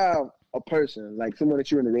you have a person, like someone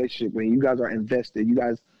that you're in a relationship with, you guys are invested, you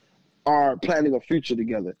guys are planning a future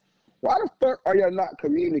together, why the fuck are y'all not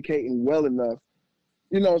communicating well enough,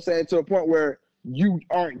 you know what I'm saying, to a point where you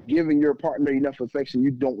aren't giving your partner enough affection?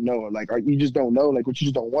 You don't know it, like, or you just don't know, like, what you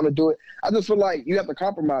just don't want to do it. I just feel like you have to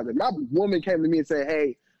compromise it. My woman came to me and said,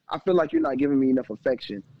 hey, I feel like you're not giving me enough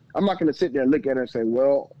affection. I'm not going to sit there and look at her and say,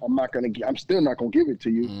 well, I'm still not going to give it to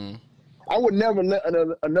you. I would never let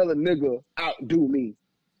another nigga outdo me.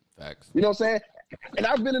 Facts. You know what I'm saying? And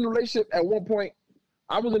I've been in a relationship at one point.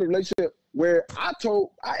 I was in a relationship where I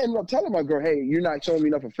ended up telling my girl, hey, you're not showing me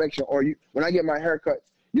enough affection, or when I get my haircut,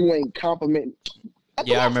 you ain't complimenting.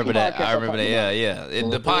 I remember that. Yeah.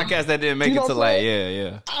 The podcast that didn't make it to like,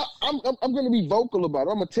 I'm going to be vocal about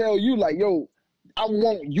it. I'm going to tell you, like, yo, I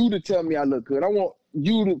want you to tell me I look good. I want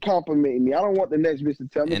you to compliment me. I don't want the next bitch to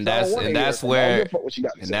tell me. And that's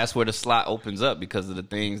where the slot opens up because of the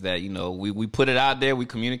things that, you know, we put it out there, we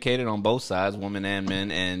communicate it on both sides, women and men,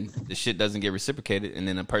 and the shit doesn't get reciprocated, and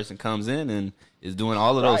then a person comes in and is doing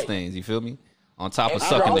all of those things. You feel me? On top of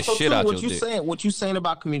sucking the shit out your dick. What you saying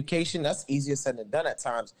about communication, that's easier said than done at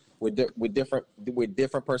times with different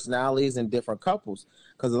personalities and different couples.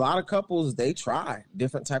 Because a lot of couples, they try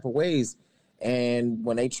different type of ways. And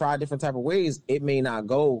when they try different type of ways, it may not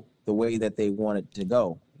go the way that they want it to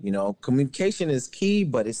go. You know, communication is key,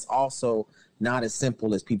 but it's also not as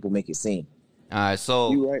simple as people make it seem. All right,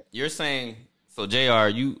 so you're saying, so JR,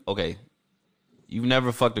 you've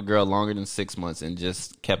never fucked a girl longer than 6 months and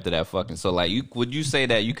just kept it at fucking. So, like, would you say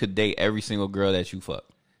that you could date every single girl that you fuck?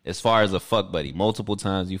 As far as a fuck buddy, multiple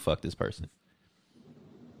times you fuck this person?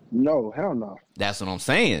 No, hell no. That's what I'm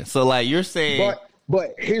saying. So, like, you're saying...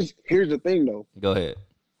 But here's the thing, though. Go ahead.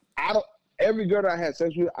 Every girl that I had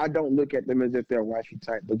sex with, I don't look at them as if they're wifey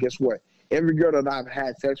type. But guess what? Every girl that I've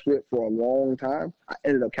had sex with for a long time, I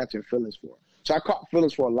ended up catching feelings for. So I caught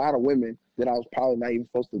feelings for a lot of women that I was probably not even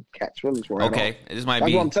supposed to catch feelings for. Okay, that's what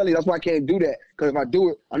I'm telling you. That's why I can't do that. Because if I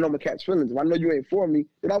do it, I know I'm going to catch feelings. If I know you ain't for me,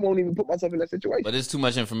 then I won't even put myself in that situation. But it's too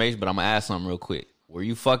much information, but I'm going to ask something real quick. Were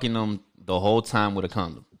you fucking them the whole time with a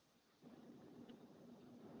condom?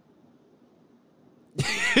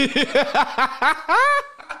 Look,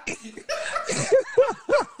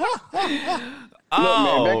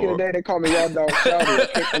 man, back in the day, they called me Raw Dog Shouty.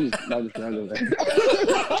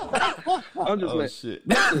 I'm just shit.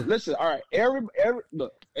 Listen, all right.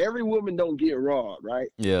 Every woman don't get raw, right?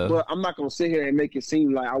 Yeah. But I'm not gonna sit here and make it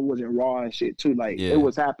seem like I wasn't raw and shit too. Like it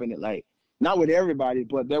was happening. Like Not with everybody,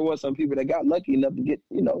 but there was some people that got lucky enough to get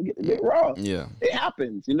raw. Yeah. It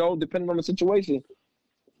happens, depending on the situation.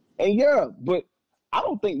 And yeah, but I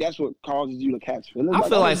don't think that's what causes you to catch feelings. I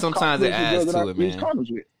feel like sometimes it adds to it, man.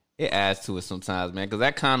 With. It adds to it sometimes, man, because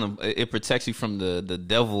that kind of it protects you from the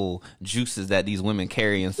devil juices that these women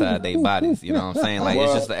carry inside their bodies. You know what I'm saying? Like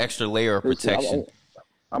it's just an extra layer of protection.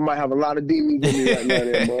 I might have a lot of demons in me right now,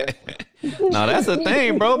 there, boy. No, that's the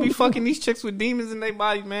thing, bro. Be fucking these chicks with demons in their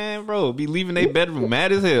body, man, bro. Be leaving their bedroom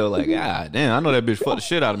mad as hell. Like, God damn, I know that bitch fucked the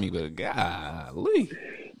shit out of me, but golly.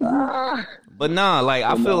 But nah, like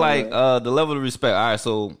I feel like the level of respect. All right,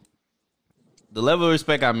 so the level of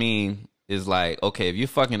respect I mean is like, okay, if you're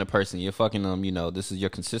fucking a person, you're fucking them, this is your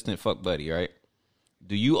consistent fuck buddy, right?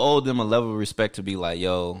 Do you owe them a level of respect to be like,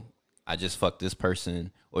 yo, I just fucked this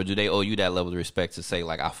person? Or do they owe you that level of respect to say,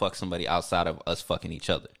 like, I fuck somebody outside of us fucking each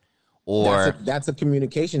other? Or that's a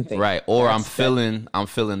communication thing. Right. Or I'm feeling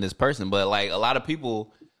this person. But like a lot of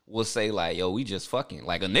people will say like, yo, we just fucking.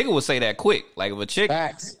 Like a nigga will say that quick. Like if a chick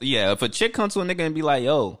if a chick comes to a nigga and be like,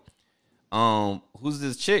 yo, who's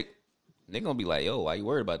this chick? They gonna be like, yo, why you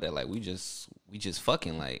worried about that? Like we just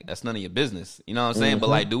fucking, like that's none of your business. You know what I'm saying? But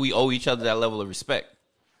like, do we owe each other that level of respect?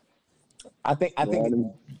 I think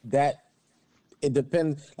that it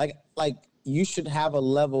depends. Like you should have a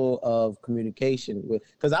level of communication with,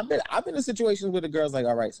 because I've been in situations where the girl's like,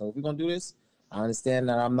 all right, so if we're gonna do this, I understand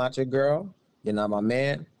that I'm not your girl, you're not my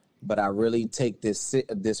man, but I really take this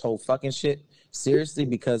whole fucking shit seriously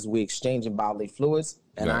because we exchanging bodily fluids,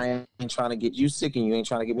 and I ain't trying to get you sick and you ain't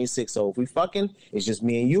trying to get me sick. So if we fucking, it's just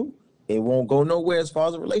me and you. It won't go nowhere as far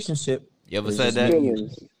as a relationship. You ever said that?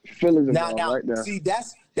 Feelings now, right there. See,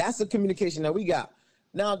 that's the communication that we got.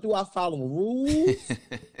 Now, do I follow rules?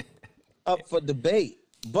 Up for debate,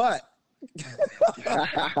 but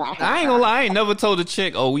I ain't gonna lie, I ain't never told a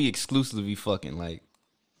chick, oh, we exclusively fucking. Like,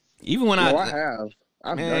 even when I have.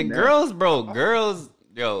 Man, girls,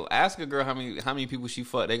 yo, ask a girl how many people she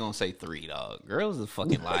fucked, they gonna say 3, dog. Girls are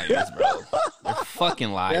fucking liars, bro. They're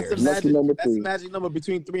fucking liars. That's the magic number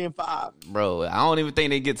between 3 and 5. Bro, I don't even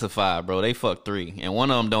think they get to 5, bro. They fuck 3. And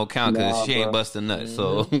one of them don't count because she ain't busting nuts.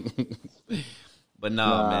 So but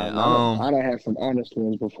man. I done had some honest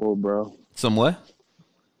ones before, bro. Some what?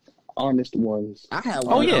 Honest ones. I had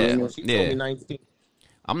one. Oh yeah. She told me 19.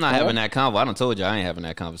 I'm not having that convo. I done told you I ain't having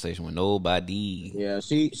that conversation with nobody. Yeah,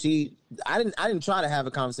 I didn't try to have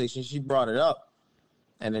a conversation. She brought it up,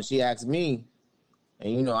 and then she asked me,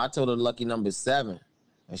 and I told her the lucky number is 7,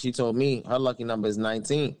 and she told me her lucky number is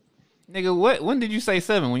 19. Nigga, what? When did you say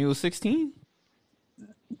 7? When you was 16?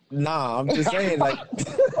 Nah, I'm just saying, like,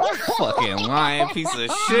 fucking lying piece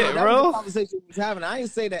of shit, bro. The conversation we was having. I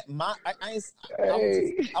didn't say that. I was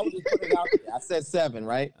just putting it out there. I said 7,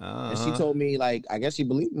 right? And she told me, like, I guess she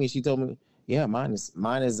believed me. She told me, yeah, mine is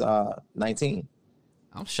 19.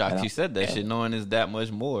 I'm shocked you said that shit, knowing it's that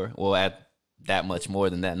much more. Well, at that much more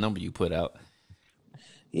than that number you put out.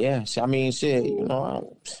 Yeah, I mean, shit,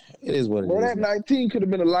 it is what it is. Well, that 19 could have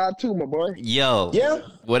been a lie too, my boy. Yo. Yeah.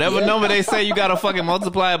 Whatever number they say, you got to fucking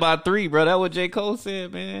multiply it by 3, bro. That's what J. Cole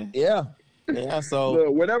said, man. Yeah. Yeah, so.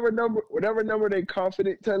 Look, whatever number they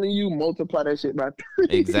confident telling you, multiply that shit by 3.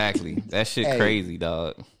 Exactly. That shit crazy,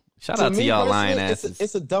 dog. Shout out to y'all lying asses.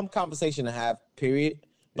 It's a dumb conversation to have, period.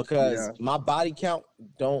 Because my body count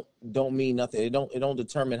don't mean nothing. It don't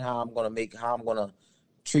determine how I'm gonna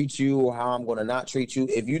treat you or how I'm gonna not treat you.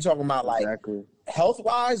 If you're talking about like health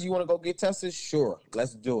wise, you want to go get tested, sure,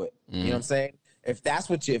 let's do it. You know what I'm saying? If that's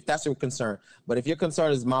your concern. But if your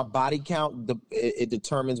concern is my body count, it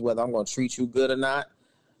determines whether I'm gonna treat you good or not.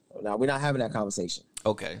 Now we're not having that conversation.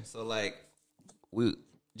 Okay, so like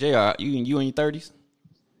JR, you in your 30s?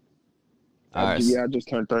 I just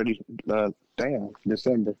turned 30.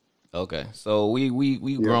 December. Okay, so we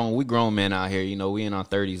grown men out here. We in our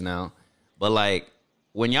 30s now. But like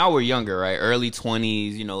when y'all were younger, right, early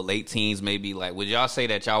 20s, late teens, maybe. Like, would y'all say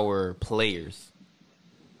that y'all were players?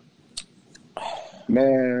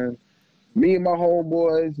 Man, me and my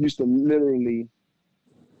homeboys used to literally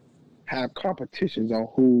have competitions on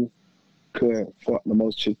who could fuck the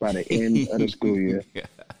most chicks by the end of the school year.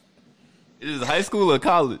 Is it high school or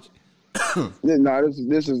college? No,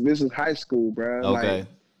 this is high school, bro. Okay. Like,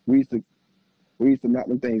 we used to knock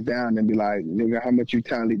them things down and be like, nigga, how much you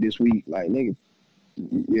talented this week? Like, nigga,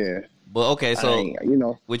 yeah. But okay, so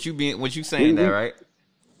what you saying that, right?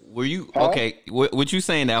 Were you okay? What you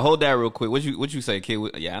saying that? Hold that real quick. What you say, kid?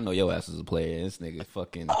 Yeah, I know your ass is a player. This nigga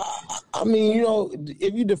fucking. I mean,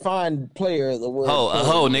 if you define player, the word a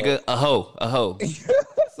hoe, nigga, a hoe.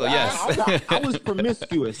 So yes, I was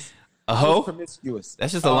promiscuous. A hoe? Promiscuous.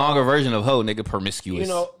 That's just a longer version of hoe, nigga.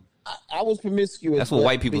 Promiscuous. I was promiscuous. That's what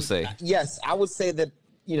white people say. Yes, I would say that.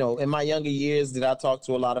 In my younger years, did I talk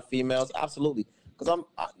to a lot of females? Absolutely, because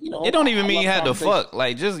It don't even mean you had to fuck.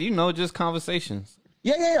 Like just conversations.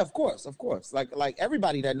 Yeah, of course. Like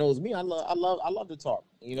everybody that knows me, I love to talk.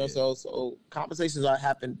 So conversations are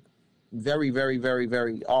happen very, very, very,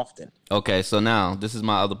 very often. Okay, so now this is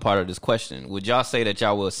my other part of this question. Would y'all say that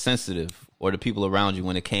y'all was sensitive, or the people around you,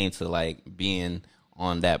 when it came to like being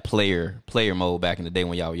on that player mode back in the day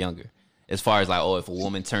when y'all were younger? As far as like, if a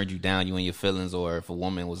woman turned you down, you in your feelings, or if a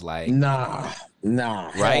woman was like, nah,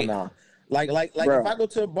 right? Nah. Like Bro, if I go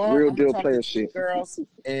to a bar, real I'm deal gonna player talk to shit. girls,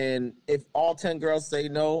 and if all 10 girls say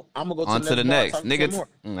no, I'm gonna go on to the bar, next. talk to 10 Niggas, more.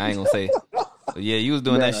 I ain't gonna say. Yeah, you was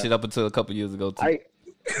doing that Bruh. shit up until a couple years ago too.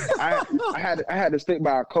 I had to stick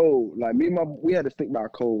by a code. Like we had to stick by a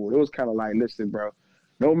code. It was kind of like, listen, bro.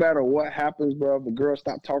 No matter what happens, bro, if the girl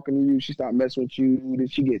stop talking to you, she stop messing with you, then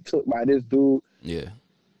she get took by this dude. Yeah.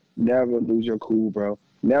 Never lose your cool, bro.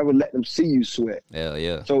 Never let them see you sweat. Hell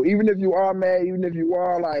yeah. So even if you are mad, even if you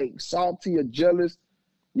are like salty or jealous,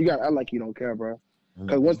 you got to act like you don't care, bro.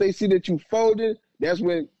 Because once they see that you folded, that's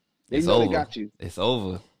when they know they got you. It's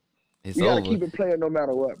over. You gotta keep it playing no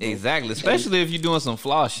matter what, bro. Exactly. Especially if you're doing some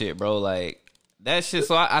flaw shit, bro. Like that shit.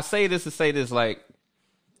 So I say this to say this, like,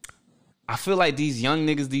 I feel like these young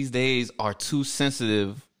niggas these days are too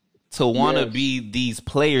sensitive to want to be these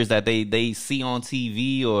players that they see on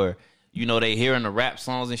TV, or they hear in the rap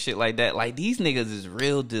songs and shit like that. Like, these niggas is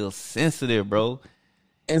real deal sensitive, bro.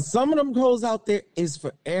 And some of them hoes out there is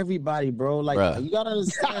for everybody, bro. Like, Bruh. you gotta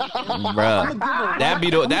understand, Bro, that'd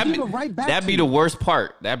be the worst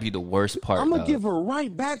part. That'd be the worst part. I'm gonna give her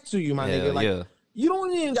right back to you, my nigga. Like, you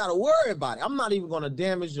don't even gotta worry about it. I'm not even gonna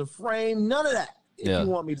damage your frame, none of that. If you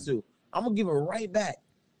want me to, I'm gonna give her right back.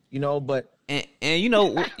 But and you know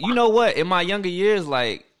what? In my younger years,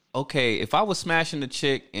 like, okay, if I was smashing the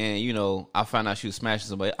chick and I found out she was smashing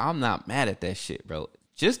somebody, I'm not mad at that shit, bro.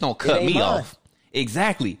 Just don't cut me off.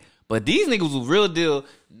 Exactly. But these niggas will real deal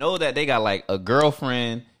know that they got like a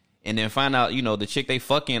girlfriend, and then find out, the chick they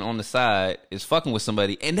fucking on the side is fucking with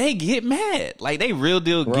somebody, and they get mad. Like, they real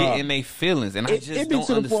deal get in their feelings, and I just don't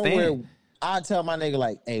to the understand. point where I tell my nigga,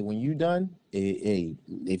 like, hey, when you done, hey,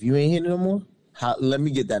 if you ain't hitting no more, let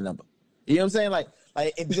me get that number. You know what I'm saying? Like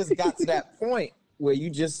it just got to that point where you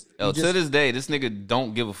just to this day, this nigga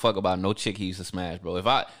don't give a fuck about no chick he used to smash, bro.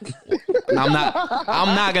 I'm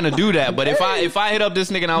not gonna do that. But if I hit up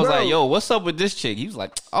this nigga and I was like, yo, what's up with this chick? He was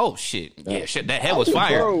like, oh shit, yeah, shit, that head was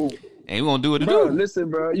fire, bro, and we gonna do what it bro, do. Listen,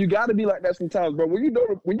 bro, you gotta be like that sometimes, bro. When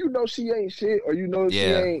you know she ain't shit, or she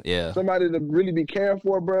ain't somebody to really be caring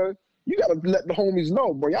for, bro. You gotta let the homies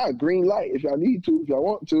know, bro. Y'all green light if y'all need to, if y'all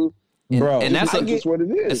want to. Bro, and that's what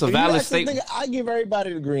it is. It's a valid statement. I give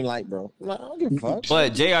everybody the green light, bro. I don't give a fuck.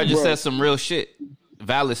 But JR just said some real shit.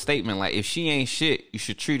 Valid statement. Like, if she ain't shit, you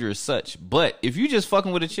should treat her as such. But if you just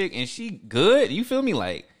fucking with a chick and she good, you feel me?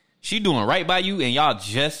 Like, she doing right by you and y'all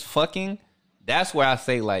just fucking, that's where I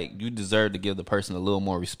say, like, you deserve to give the person a little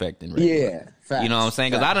more respect than regular. Yeah, facts, you know what I'm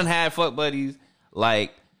saying? Because I done had fuck buddies,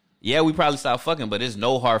 like, yeah, we probably stopped fucking, but there's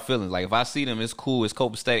no hard feelings. Like, if I see them, it's cool, it's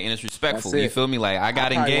copacetic, and it's respectful. You feel me? Like, I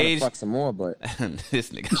got engaged. Fuck some more, but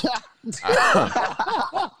this nigga.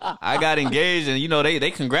 I got engaged, and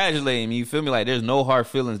they congratulated me. You feel me? Like, there's no hard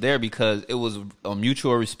feelings there because it was a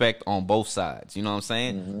mutual respect on both sides. You know what I'm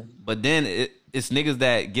saying? Mm-hmm. But then it's niggas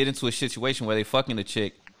that get into a situation where they fucking a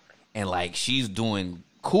chick, and like she's doing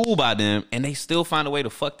cool by them, and they still find a way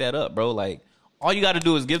to fuck that up, bro. Like, all you got to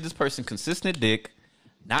do is give this person consistent dick.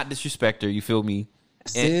 Not disrespect her, you feel me?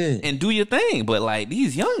 And do your thing. But, like,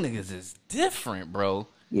 these young niggas is different, bro.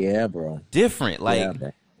 Yeah, bro. Different. Like,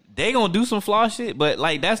 they gonna do some flaw shit, but,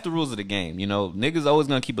 like, that's the rules of the game, Niggas always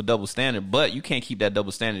gonna keep a double standard, but you can't keep that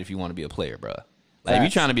double standard if you want to be a player, bro. Like, if you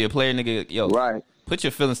trying to be a player, nigga, put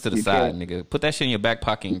your feelings to the side, nigga. Put that shit in your back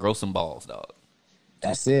pocket and grow some balls, dog.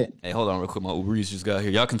 That's it. Hey, hold on real quick. My Uber Eats just got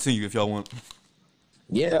here. Y'all continue if y'all want.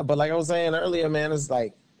 Yeah, but like I was saying earlier, man, it's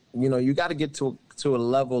like, you got to get to a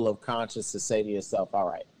level of conscience to say to yourself, all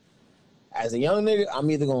right, as a young nigga,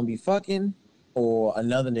 I'm either going to be fucking or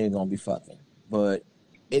another nigga going to be fucking. But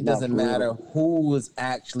it doesn't matter who was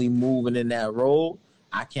actually moving in that role.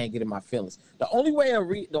 I can't get in my feelings. The only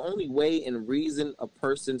way and reason a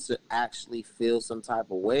person to actually feel some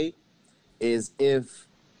type of way is if,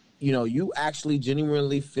 you actually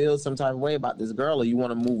genuinely feel some type of way about this girl, or you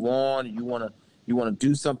want to move on, you want to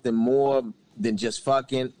do something more than just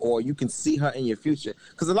fucking, or you can see her in your future.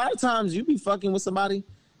 Because a lot of times you be fucking with somebody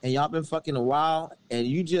and y'all been fucking a while, and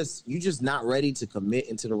you just not ready to commit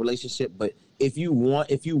into the relationship. But if you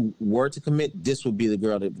were to commit, this would be the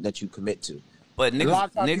girl that you commit to. But A lot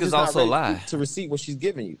of times you're niggas just not also ready lie. to receive what she's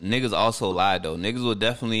giving you. Niggas also lie though. Niggas will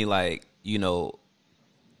definitely like, you know,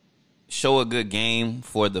 show a good game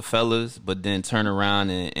for the fellas, but then turn around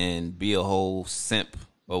and be a whole simp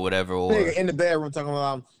or whatever. Or Nigga in the bedroom talking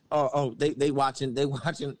about they watching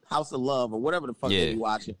House of Love or whatever the fuck they be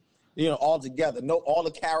watching. You know, all together. Know all the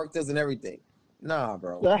characters and everything. Nah,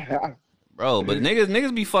 bro. Bro, but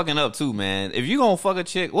niggas be fucking up too, man. If you gonna fuck a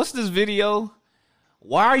chick, what's this video?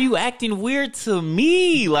 Why are you acting weird to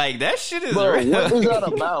me? Like, that shit is Bro, real. what is that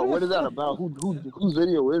about? What is that about? Whose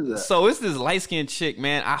video is that? So it's this light-skinned chick,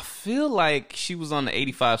 man. I feel like she was on the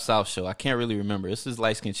 85 South show. I can't really remember. It's this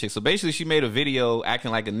light-skinned chick. So basically she made a video acting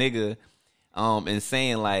like a nigga and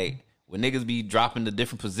saying like, when niggas be dropping the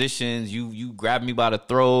different positions, you grab me by the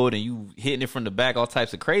throat and you hitting it from the back, all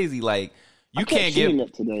types of crazy. Like, you can't get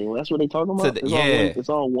that today. That's what they talking about. It's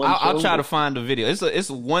on one. I'll try to find the video. It's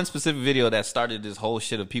one specific video that started this whole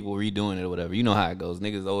shit of people redoing it or whatever. You know how it goes.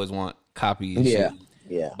 Niggas always want copy and shit.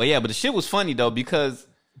 Yeah. But the shit was funny though because,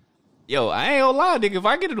 yo, I ain't gonna lie, nigga. If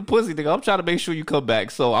I get in the pussy, nigga, I'm trying to make sure you come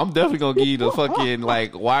back. So I'm definitely gonna give you the fucking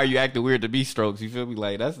like, why are you acting weird to me strokes? You feel me?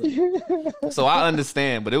 Like so I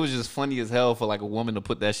understand, but it was just funny as hell for like a woman to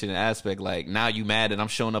put that shit in aspect. Like, now you mad that I'm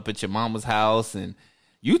showing up at your mama's house and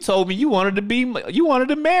you told me you wanted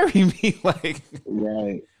to marry me, like,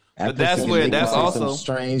 right. But that's also some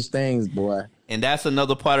strange things, boy. And that's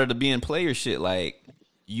another part of the being player shit. Like,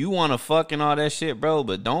 you want to fuck and all that shit, bro,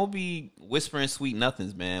 but don't be whispering sweet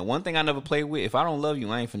nothings, man. One thing I never played with, if I don't love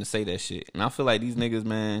you, I ain't finna say that shit. And I feel like these niggas,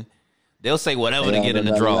 man, they'll say whatever to get in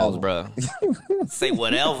the draws, bro. Say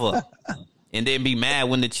whatever. And then be mad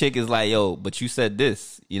when the chick is like, yo, but you said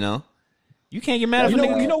this, you know? You can't get mad at a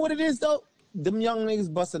nigga. You know what it is, though? Them young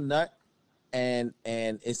niggas bust a nut, and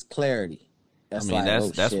it's clarity. That's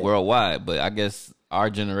that's worldwide, but I guess our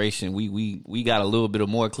generation, we got a little bit of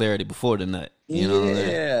more clarity before the nut. You know what I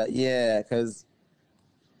mean? Yeah, because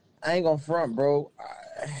I ain't gonna front, bro.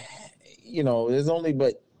 There's only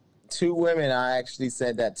but 2 women I actually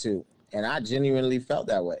said that to, and I genuinely felt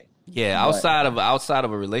that way. Yeah, outside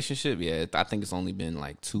of a relationship, I think it's only been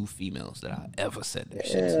like 2 females that I ever said that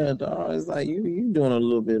shit to. Yeah, dog. It's like you doing a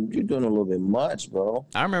little bit much, bro.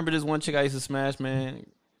 I remember this one chick I used to smash, man.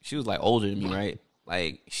 She was like older than me, right?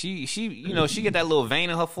 Like she she get that little vein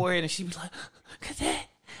in her forehead and she be like, "Cadet,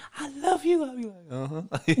 I love you." I'll be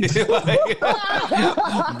like,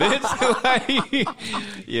 bitch,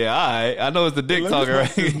 like, yeah, all right. I know it's the dick talker,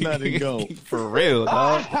 right? Let it go. For real,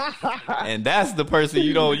 dog. And that's the person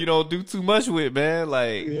you don't do too much with, man.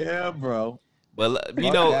 Like, yeah, bro. But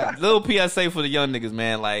little PSA for the young niggas,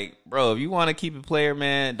 man. Like, bro, if you want to keep it player,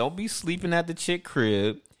 man, don't be sleeping at the chick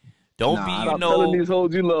crib. Don't be, telling these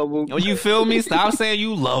hoes you love them. Oh, you feel me? Stop saying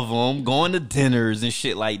you love them, going to dinners and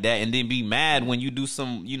shit like that, and then be mad when you do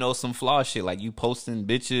some, some flaw shit, like you posting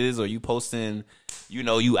bitches or you posting,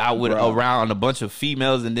 you out with around a bunch of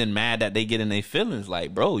females, and then mad that they get in their feelings.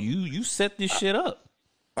 Like, bro, you set this shit up.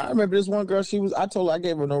 I remember this one girl. I told her, I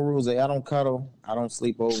gave her no rules. I don't cuddle, I don't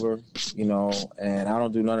sleep over, and I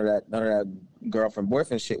don't do none of that girlfriend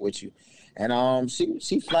boyfriend shit with you. And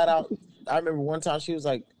she flat out. I remember one time she was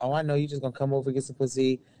like, "Oh, I know you just gonna come over get some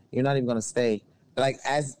pussy. You're not even gonna stay." Like,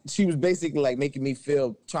 as she was basically like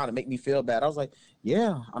trying to make me feel bad. I was like,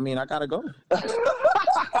 "Yeah, I mean, I gotta go."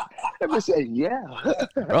 Never say yeah,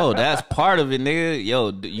 bro. That's part of it, nigga.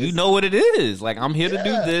 Yo, you know what it is. Like, I'm here to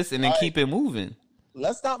do this and then keep it moving.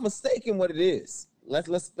 Let's not mistake what it is.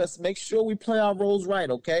 Let's make sure we play our roles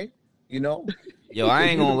right, okay? Yo, I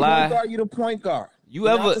ain't gonna lie. You the point guard. You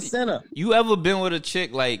ever been with a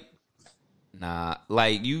chick like? Nah,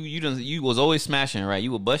 like you was always smashing, right?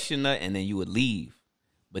 You would bust your nut and then you would leave.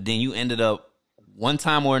 But then you ended up one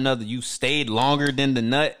time or another, you stayed longer than the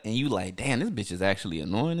nut and you like, damn, this bitch is actually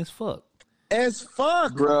annoying as fuck. As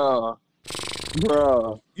fuck. Bruh.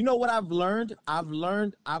 You know what I've learned? I've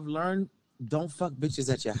learned don't fuck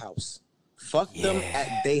bitches at your house. Fuck them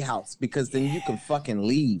at their house, because then you can fucking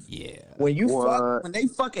leave. Yeah. When they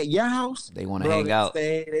fuck at your house, they want to hang out.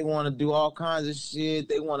 They want to do all kinds of shit.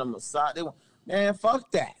 They want to massage. Man,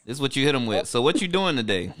 fuck that. This is what you hit them with. So what you doing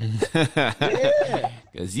today? Yeah.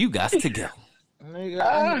 Because you got to go.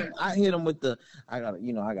 Nigga, I hit them with I gotta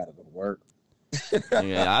go to work.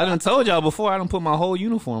 Yeah, I done told y'all before. I done put my whole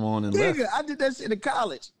uniform on and left. I did that shit in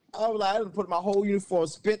college. I was like, I done put my whole uniform,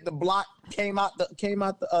 spit the block, came out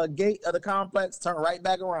the gate of the complex, turned right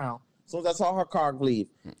back around. As soon as I saw her car leave,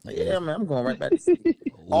 like, yeah, man, I'm going right back to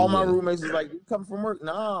sleep. All my roommates was like, "You coming from work?"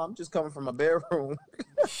 "Nah, I'm just coming from my bedroom."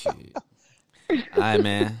 Shit. All right,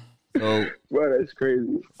 man. So, bro, that's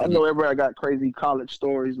crazy. I know everybody got crazy college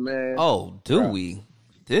stories, man. Oh, do we?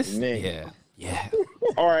 This, nigga. Yeah.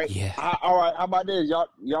 All right. Yeah. All right. How about this?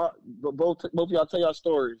 Y'all, both of y'all tell y'all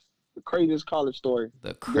stories. The craziest college story.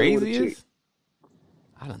 The craziest?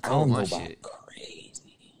 I done I told don't know my about shit.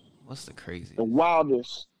 crazy. What's the craziest? The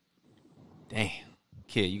wildest. Damn.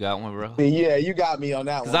 Kid, you got one, bro? Yeah, you got me on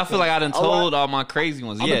that one. Because I feel like I done told all my crazy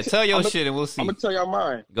ones. Yeah, tell your shit and we'll see. I'm going to tell y'all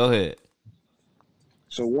mine. Go ahead.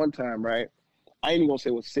 So one time, right, I ain't even going to say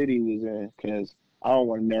what city he was in because I don't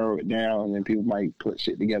want to narrow it down and people might put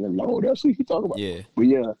shit together and like, oh, that's what he talking about. Yeah. But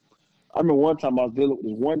yeah, I remember one time I was dealing with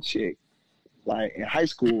this one chick, like in high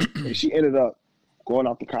school, and she ended up going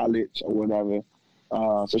off to college or whatever.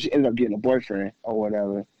 So she ended up getting a boyfriend or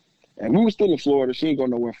whatever. And we were still in Florida. She ain't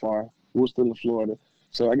going nowhere far. We were still in Florida.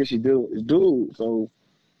 So I guess she dealt with this dude. So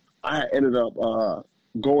I ended up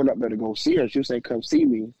going up there to go see her. She was saying, come see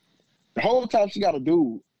me. The whole time she got a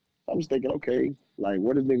dude. I was thinking, okay, like,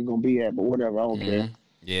 where this nigga gonna be at? But whatever, I don't care.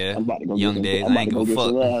 Yeah. I'm about to go Young get days, some, I ain't give a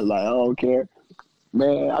fuck. Like, I don't care.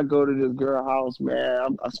 Man, I go to this girl house,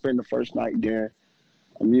 man. I spend the first night there.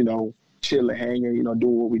 I'm, chilling, hanging,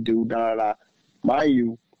 doing what we do, da. Mind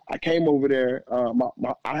you, I came over there.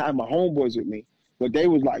 I had my homeboys with me, but they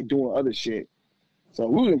was like doing other shit. So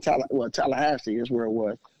we was in Tallahassee. That's where it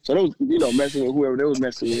was. So they was, messing with whoever they was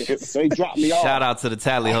messing with. So they dropped me off. Shout out to the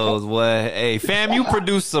tally hoes, boy. Hey, fam, you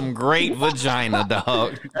produced some great vagina,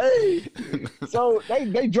 dog. Hey, so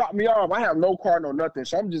they dropped me off. I have no car, no nothing.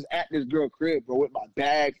 So I'm just at this girl crib, bro, with my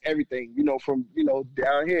bags, everything, from,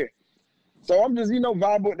 down here. So I'm just,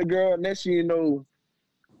 vibing with the girl. And next thing you know,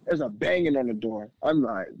 there's a banging on the door. I'm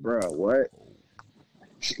like, bro, what?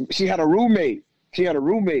 She had a roommate.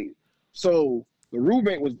 So the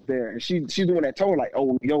roommate was there, and she's the one that told her, like,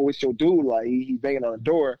 oh, yo, it's your dude. Like, he's banging on the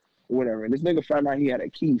door or whatever. And this nigga found out he had a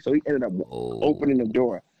key, so he ended up opening the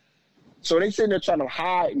door. So they sitting there trying to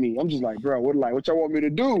hide me. I'm just like, bro, what y'all want me to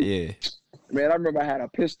do? Yeah. Man, I remember I had a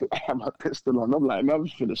pistol. I had my pistol on. I'm like, man, I'm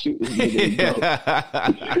just finna shoot this nigga.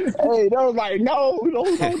 Hey, they was like, no,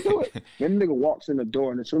 don't do it. Then the nigga walks in the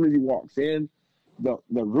door, and as soon as he walks in, the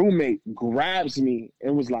roommate grabs me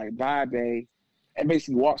and was like, bye, babe, and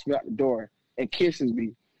basically walks me out the door and kisses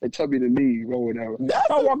me and tell me to leave or whatever.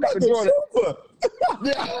 I walk out the door.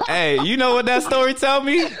 Hey, you know what that story tell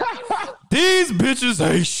me? These bitches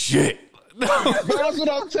ain't shit. That's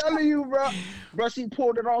what I'm telling you, bro. Bro, she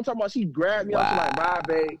pulled it on. Talking about she grabbed me. Wow. I was like, bye,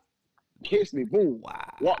 babe. Kissed me. Boom.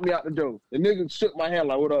 Wow. Walked me out the door. The nigga shook my hand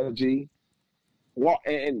like, what up, G?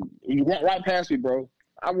 And he went right past me, bro.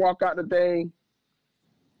 I walk out the thing.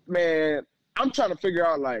 Man, I'm trying to figure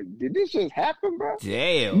out, like, did this just happen, bro?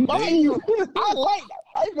 Damn. Mind you, I ain't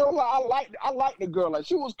gonna lie, I like the girl. Like,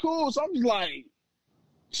 she was cool, so I'm just like,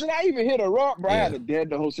 should I even hit her up, bro? Yeah. I had to dead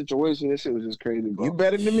the whole situation. This shit was just crazy, bro. You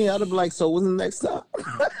better than me. I'd have been like, so what's the next stop?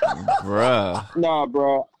 Bruh. Nah,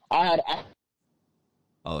 bro.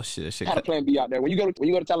 Oh shit! I had a plan B out there. When you go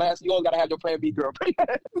to Tallahassee, you always gotta have your plan B girl.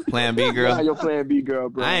 Plan B girl. Your plan B girl,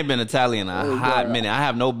 bro. I ain't been to Tally in a hot minute. I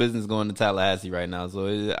have no business going to Tallahassee right now, so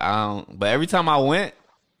I don't. But every time I went,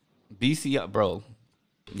 BC, bro.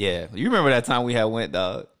 Yeah, you remember that time we had went,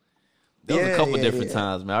 dog? There was a couple different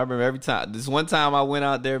times, man. I remember every time. This one time I went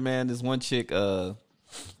out there, man. This one chick.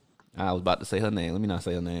 I was about to say her name. Let me not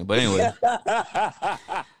say her name. But anyway,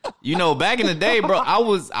 back in the day, bro, I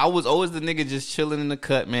was always the nigga just chilling in the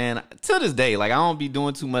cut, man. To this day, like, I don't be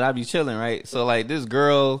doing too much. I be chilling, right? So, like, this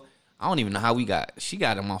girl, I don't even know how she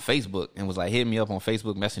got him on Facebook and was, like, hitting me up on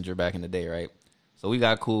Facebook Messenger back in the day, right? So we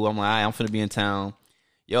got cool. I'm like, all right, I'm finna be in town.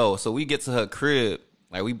 Yo, so we get to her crib.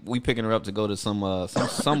 Like, we picking her up to go to some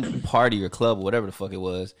party or club or whatever the fuck it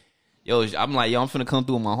was. Yo, I'm like, I'm finna come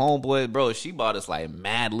through with my homeboy. Bro, she bought us, like,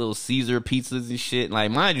 mad little Caesar pizzas and shit. Like,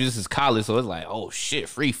 mind you, this is college, so it's like, oh, shit,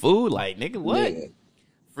 free food? Like, nigga, what? Yeah.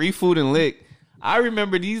 Free food and lick. I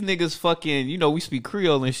remember these niggas fucking, we speak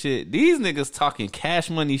Creole and shit. These niggas talking cash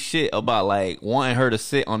money shit about, like, wanting her to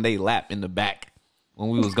sit on their lap in the back when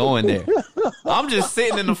we was going there. I'm just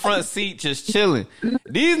sitting in the front seat just chilling.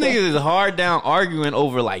 These niggas is hard down arguing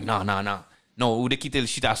over, like, no, like,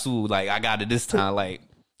 I got it this time, like.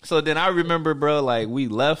 So then I remember, bro, like, we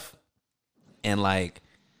left and, like,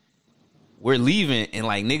 we're leaving and,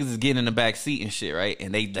 like, niggas is getting in the back seat and shit, right?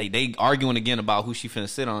 And they arguing again about who she finna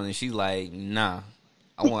sit on. And she's like, nah,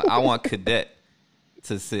 I want Cadet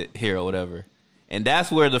to sit here or whatever. And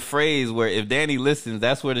that's where the phrase where if Danny listens,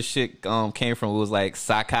 that's where the shit came from. It was like,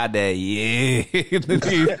 Sakade, yeah.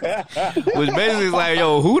 Which basically is like,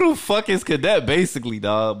 yo, who the fuck is Cadet, basically,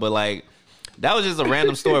 dog? But, like, that was just a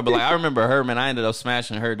random story, but, like, I remember her, man. I ended up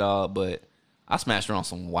smashing her, dog, but I smashed her on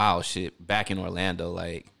some wild shit back in Orlando.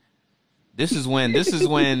 Like, this is when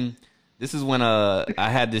I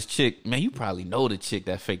had this chick. Man, you probably know the chick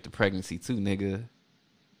that faked the pregnancy too, nigga.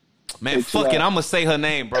 Man, fuck it. I'm gonna say her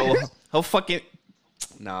name, bro. Her fucking.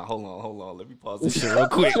 Nah, hold on. Let me pause this shit real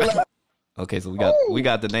quick. Okay, so we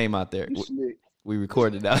got the name out there. We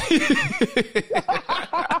recorded out.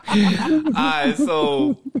 Alright,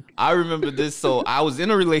 so I remember this. So I was in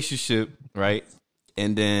a relationship, right?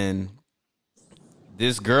 And then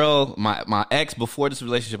this girl, my ex before this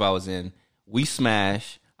relationship I was in, we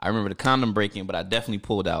smashed. I remember the condom breaking, but I definitely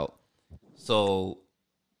pulled out. So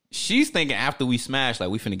she's thinking after we smashed, like,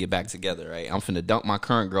 we finna get back together, right? I'm finna dump my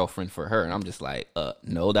current girlfriend for her. And I'm just like,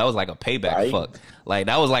 no, that was like a payback fuck. Like,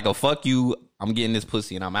 that was like a fuck you, I'm getting this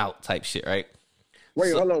pussy and I'm out type shit, right?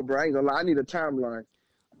 Wait, hold on, bro. I ain't gonna lie. I need a timeline.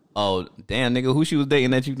 Oh, damn, nigga, who she was dating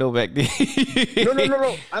that you know back then?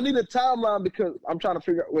 No. I need a timeline because I'm trying to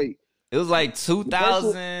figure out, wait. It was like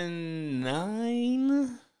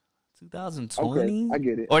 2009, 2020. Okay, I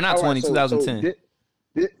get it. Or not All 20, right, 2010.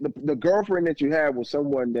 The girlfriend that you had was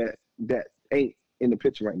someone that ain't in the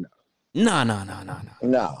picture right now. No.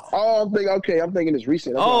 Oh, I'm thinking it's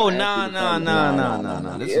recent. Oh,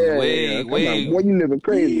 no. This is way. Boy, you living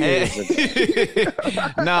crazy.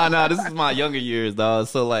 No, this is my younger years, dog.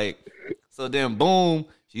 So then boom,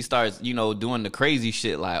 she starts, doing the crazy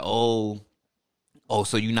shit like, oh,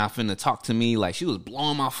 so you not finna talk to me? Like, she was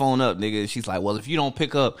blowing my phone up, nigga. She's like, well, if you don't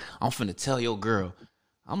pick up, I'm finna tell your girl.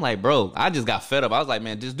 I'm like, bro, I just got fed up. I was like,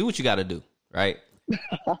 man, just do what you gotta do, right?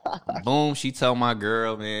 Boom, she tell my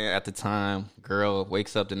girl, man, at the time, girl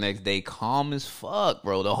wakes up the next day calm as fuck,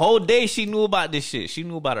 bro. The whole day she knew about this shit. She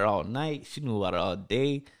knew about it all night. She knew about it all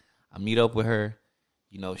day. I meet up with her.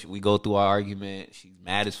 We go through our argument. She's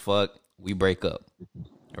mad as fuck. We break up,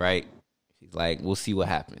 right? She's like, we'll see what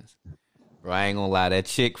happens. Bro, I ain't gonna lie. That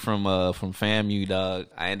chick from FAMU, dog,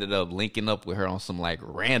 I ended up linking up with her on some, like,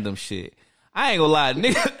 random shit. I ain't gonna lie,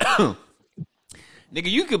 nigga. Nigga,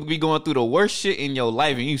 you could be going through the worst shit in your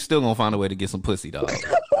life and you still gonna find a way to get some pussy, dog.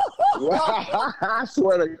 I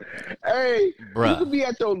swear to God. Hey, bruh, you could be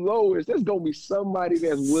at your lowest. There's gonna be somebody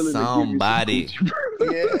that's willing to give you some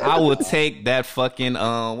yeah. I will take that fucking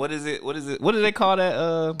what is it? What do they call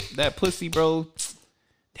that pussy, bro?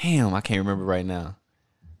 Damn, I can't remember right now.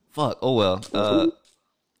 Fuck. Oh well.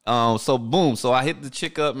 So boom. So I hit the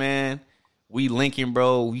chick up, man. We linking,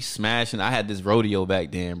 bro. We smashing. I had this rodeo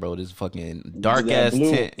back then, bro. This fucking dark ass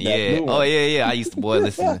tent. Yeah. Oh yeah. I used to, boy,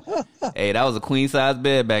 listen. Hey, that was a queen size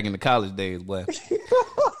bed back in the college days, boy.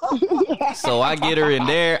 So I get her in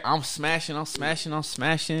there. I'm smashing.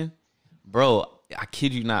 Bro, I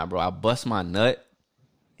kid you not, bro. I bust my nut,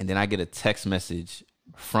 and then I get a text message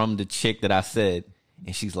from the chick that I said,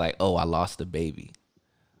 and she's like, "Oh, I lost the baby."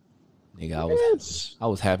 Nigga, I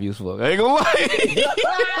was happy as fuck. I ain't gonna lie.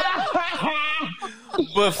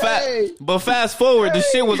 But fast forward, the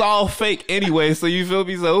shit was all fake anyway. So you feel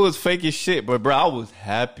me? So it was fake as shit. But bro, I was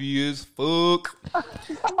happy as fuck.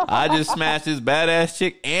 I just smashed this badass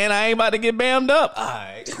chick, and I ain't about to get bammed up. All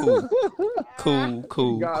right, cool.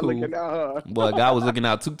 God looking out, huh? Boy, God was looking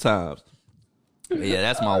out 2 times. But yeah,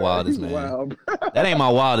 that's my wildest, man. Wow. That ain't my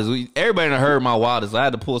wildest. Everybody done heard my wildest. I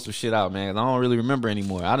had to pull some shit out, man. I don't really remember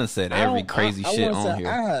anymore. I done said every crazy shit on here.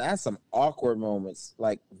 I had some awkward moments,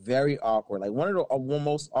 like very awkward. Like one of the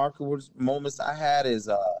most awkward moments I had is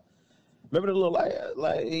remember the little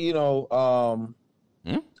the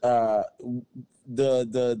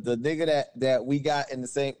nigga that we got in the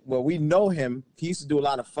same. Well, we know him. He used to do a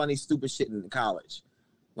lot of funny, stupid shit in college.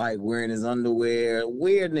 Like wearing his underwear,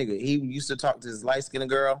 weird nigga. He used to talk to this light-skinned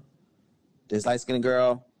girl. You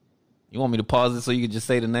want me to pause it so you can just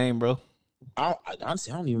say the name, bro?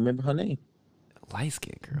 Honestly, I don't even remember her name.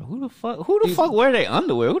 Light-skinned girl. Who the fuck wear they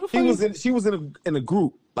underwear? Who the fuck? She was in a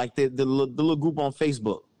group, like the little group on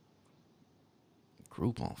Facebook.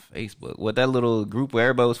 Group on Facebook? What, that little group where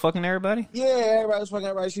everybody was fucking everybody? Yeah, everybody was fucking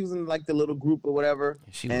everybody. She was in like the little group or whatever.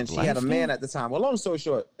 She had a man at the time. Well, long story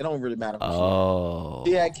short, it don't really matter.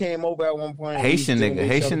 She had came over at one point. Haitian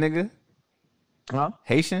nigga. Huh?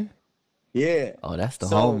 Haitian? Yeah. Oh, that's the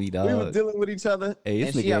homie, dog. We were dealing with each other. Hey,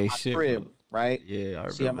 this nigga ain't shit, crib, bro. right? Yeah, I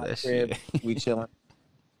remember she had my that crib. shit. We chilling.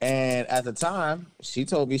 And at the time, she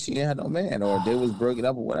told me she didn't have no man or they was broken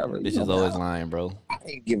up or whatever. Bitch is always lying, bro. I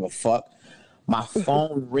ain't give a fuck. My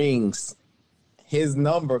phone rings. His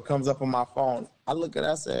number comes up on my phone. I look at it,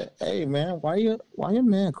 I said, "Hey man, why your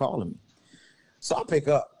man calling me?" So I pick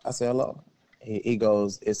up. I say, "Hello." He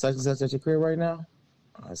goes, "Is such and such at your crib right now?"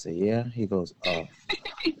 I said, "Yeah." He goes,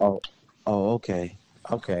 oh, okay.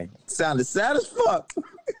 Sounded sad as fuck.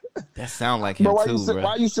 That sound like him too, bro.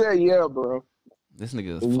 Why you say yeah, bro? This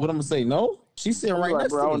nigga is what I'm gonna say? No? She's sitting right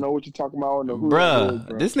next to me. I don't know what you're talking about. I don't know who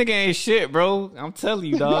bruh, this nigga ain't shit, bro. I'm telling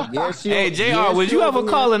you, dog. Yeah, hey, JR, would you ever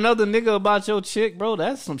call another nigga about your chick, bro?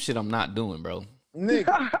 That's some shit I'm not doing, bro.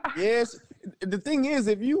 Nigga, yes. The thing is,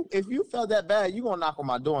 if you felt that bad, you gonna knock on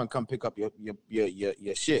my door and come pick up your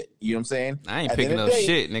shit. You know what I'm saying? I ain't picking up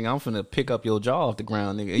shit, nigga. I'm finna pick up your jaw off the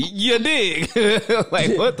ground, nigga. You dig?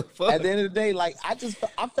 Like, what the fuck? At the end of the day, like, I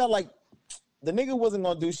felt like the nigga wasn't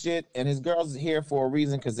gonna do shit, and his girl's here for a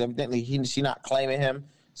reason because evidently she not claiming him.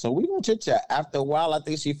 So we gonna chit chat. After a while, I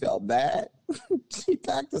think she felt bad. She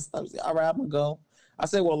packed the stuff. She said, all right, I'm gonna go. I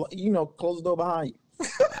said, well, close the door behind you.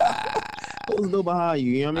 Close the door behind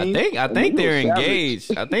you. You know what I mean? I think they're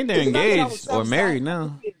engaged. I think they're engaged or married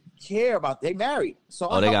now. Care about they married. So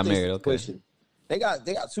they got married. Okay. They got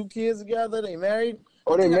 2 kids together. They married.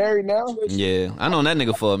 Oh, they married now? Yeah, I known that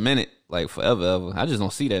nigga for a minute, like forever, ever. I just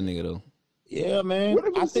don't see that nigga though. Yeah, man. What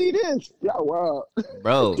if you see this? Y'all wild.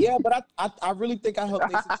 Bro. Yeah, but I really think I helped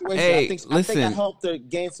their situation. Hey, I think I helped her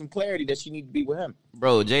gain some clarity that she need to be with him.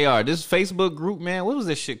 Bro, JR, this Facebook group, man, what was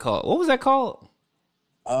this shit called? What was that called?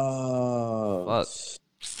 Fuck.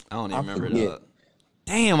 I don't even remember that.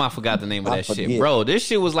 Damn, I forgot the name of that shit. Bro, this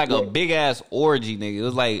shit was like a big ass orgy, nigga. It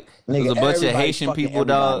was like it was a bunch of Haitian people,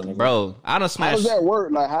 dog. Nigga. Bro, I done smashed. How does that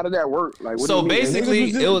work? Like, how did that work? Like, what so basically,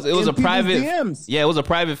 it was a private. DMs. Yeah, it was a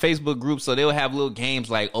private Facebook group. So they would have little games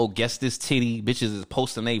like, oh, guess this titty. Bitches is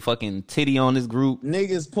posting a fucking titty on this group.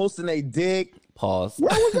 Niggas posting a dick. Pause.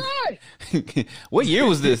 Where was I? What year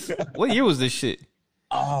was this? What year was this shit?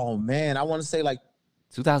 Oh man, I want to say like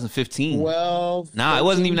 2015. 12. Nah, 13. It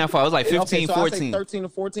wasn't even that far. It was like 15, so 14. 13 or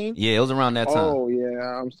 14. Yeah, it was around that time. Oh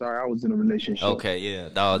yeah, I'm sorry, I was in a relationship. Okay, yeah,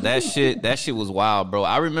 dog. That shit was wild, bro.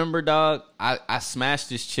 I remember, dog. I smashed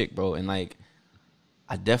this chick, bro, and like,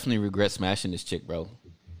 I definitely regret smashing this chick, bro,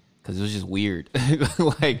 because it was just weird.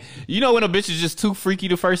 Like, you know when a bitch is just too freaky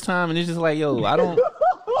the first time, and it's just like, yo, I don't.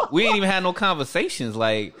 We ain't even had no conversations.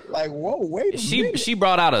 Like whoa, wait a minute. She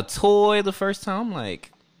brought out a toy the first time. I'm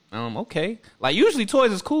like, okay. Like, usually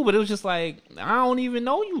toys is cool, but it was just like, I don't even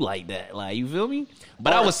know you like that. Like, you feel me?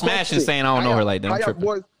 But I was smashing saying I don't know her like that. How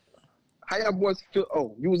y'all boys feel?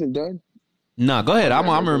 Oh, you wasn't done? Nah, go ahead. I'm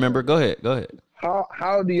gonna remember. Go ahead.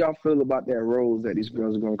 How do y'all feel about that rose that these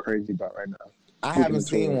girls are going crazy about right now? I haven't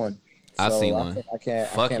seen one. I seen one. I can't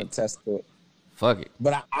attest to it. Fuck it.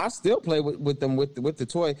 But I still play with them with the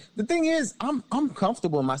toy. The thing is, I'm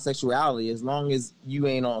comfortable in my sexuality as long as you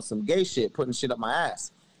ain't on some gay shit, putting shit up my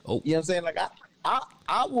ass. Oh. You know what I'm saying? Like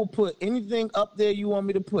I will put anything up there you want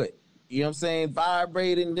me to put. You know what I'm saying?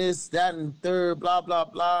 Vibrating this, that, and third, blah, blah,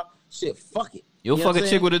 blah. Shit, fuck it. You'll fuck a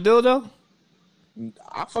chick with a dildo?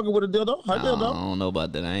 I fuck it with a dildo. Her dildo. I don't know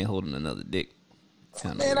about that. I ain't holding another dick.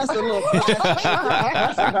 Man, that's a little.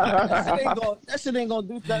 that shit ain't gonna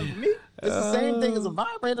do that for me. It's the same thing as a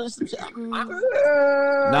vibrator.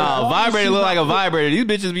 Nah, a vibrator look like a vibrator. These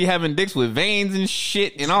bitches be having dicks with veins and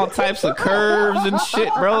shit and all types of curves and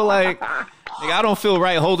shit, bro. Like, nigga, I don't feel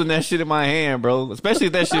right holding that shit in my hand, bro. Especially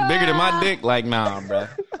if that shit bigger than my dick. Like, nah, bro.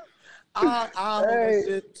 I'll hold that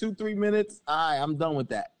shit 2-3 minutes. All right, I'm done with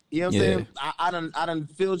that. You know what I'm saying? I done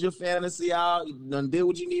filled your fantasy out. You done did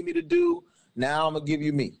what you need me to do. Now I'm gonna give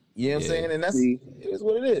you me. You know what I'm saying? And it is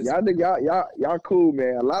what it is. Y'all cool,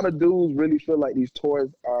 man. A lot of dudes really feel like these toys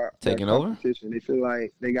are taking over. They feel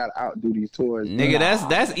like they gotta outdo these toys. Nigga,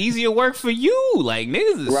 that's easier work for you. Like,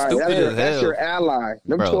 niggas is stupid as hell. That's your ally.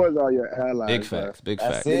 Them toys are your allies. Big facts. Big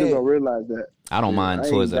facts. Niggas don't realize that. I don't mind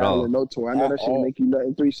toys at all. No toy. I know that shit make you nut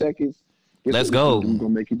in 3 seconds. Let's go. I'm gonna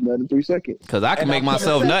make you nut in 3 seconds. Cause I can make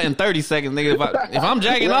myself nut in 30 seconds, nigga. If I'm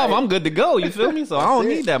jacking off, I'm good to go. You feel me? So I don't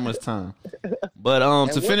need that much time. But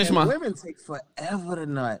to finish my women take forever to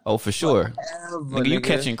nut. Oh, for sure. Nigga, you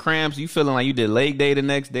catching cramps, you feeling like you did leg day the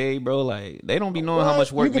next day, bro. Like, they don't be knowing how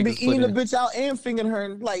much work you could be niggas eating put a in. bitch out and fingering her,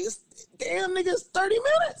 and like, damn, nigga, it's 30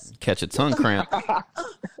 minutes. Catch a tongue cramp.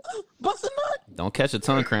 Bust a nut. Don't catch a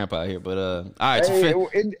tongue cramp out here. But all right,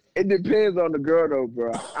 it depends on the girl though,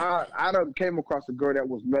 bro. I done came across a girl that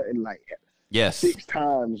was nutting like 6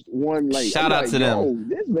 times. One like shout out to them.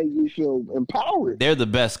 This makes me feel empowered. They're the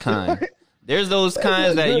best kind. There's those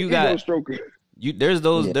kinds that you got. There's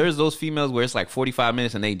those females where it's like 45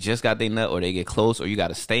 minutes and they just got their nut, or they get close, or you got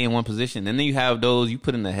to stay in one position. And then you have those you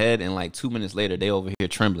put in the head, and like 2 minutes later they over here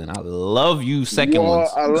trembling. I love you second ones.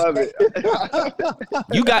 I love it.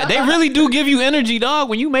 They really do give you energy, dog.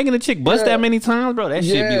 When you making a chick bust that many times, bro, that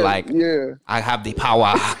shit be like, I have the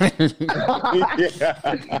power.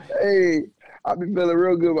 Hey. I be feeling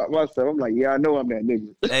real good about myself. I'm like, I know I'm that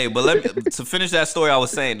nigga. Hey, but to finish that story I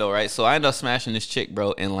was saying though, right? So I ended up smashing this chick,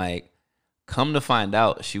 bro, and like, come to find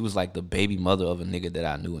out, she was like the baby mother of a nigga that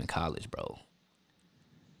I knew in college, bro.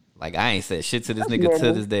 Like, I ain't said shit to this nigga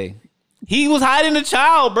to this day. He was hiding the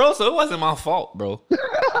child, bro, so it wasn't my fault, bro.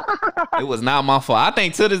 It was not my fault. I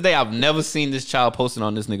think to this day, I've never seen this child posting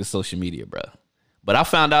on this nigga's social media, bro. But I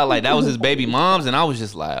found out like that was his baby mom's, and I was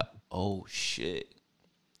just like, oh shit.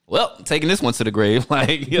 Well, taking this one to the grave,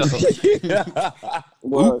 like, yo.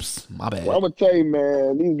 Oops, my bad. Well, I'm gonna tell you,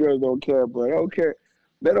 man, these girls don't care, bro. They don't care.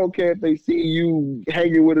 They don't care if they see you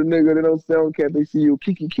hanging with a nigga. They don't care if they see you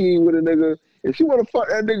kiki-king with a nigga. If she wanna fuck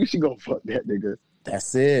that nigga, she gonna fuck that nigga.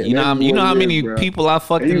 That's it. You know how many people I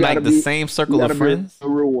fucked in like the same circle of friends? A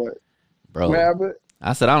real one. Bro.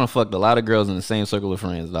 I said I done fucked a lot of girls in the same circle of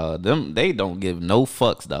friends, dog. They don't give no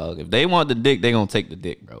fucks, dog. If they want the dick, they gonna take the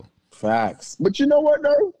dick, bro. Facts. But you know what,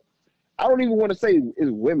 though? I don't even want to say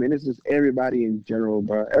it's women. It's just everybody in general,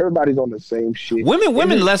 bro. Everybody's on the same shit.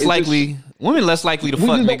 Women less likely to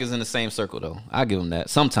fuck niggas in the same circle, though. I give them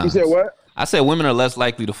that. Sometimes. You said what? I said women are less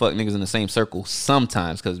likely to fuck niggas in the same circle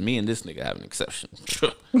sometimes, because me and this nigga have an exception.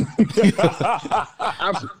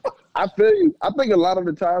 I feel you. I think a lot of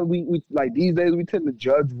the time we like these days we tend to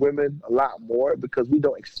judge women a lot more because we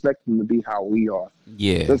don't expect them to be how we are.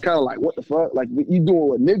 Yeah. So it's kind of like, what the fuck? Like, you doing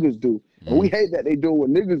what niggas do. And we hate that they doing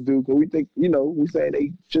what niggas do because we think, we say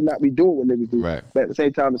they should not be doing what niggas do. Right. But at the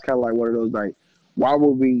same time, it's kind of like one of those, like, why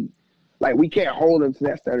would we, like, we can't hold them to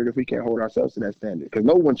that standard if we can't hold ourselves to that standard. Because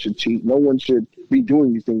no one should cheat. No one should be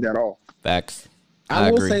doing these things at all. Facts.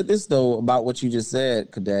 I will say this, though, about what you just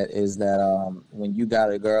said, Cadet, is that when you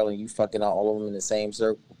got a girl and you fucking all of them in the same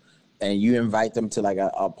circle and you invite them to, like,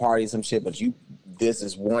 a party or some shit, but this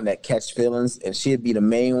is one that catch feelings, and she'd be the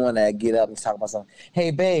main one that get up and talk about something.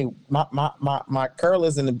 Hey, babe, my curl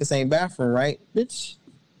is in the same bathroom, right? Bitch,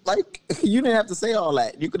 like, you didn't have to say all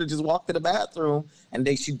that. You could have just walked to the bathroom, and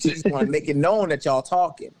she just want to make it known that y'all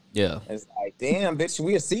talking. Yeah. And it's like, damn, bitch,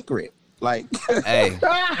 we a secret. Like, hey,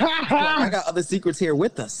 I got other secrets here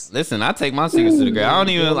with us. Listen, I take my secrets to the girl. I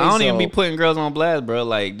don't even be putting girls on blast, bro.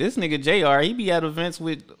 Like, this nigga JR, he be at events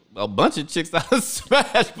with a bunch of chicks that I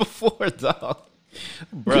smashed before, dog.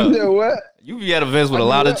 Bro, you know what? You be at events with a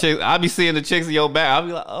lot of chicks. I be seeing the chicks in your back. I'll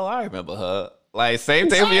be like, oh, I remember her. Like, same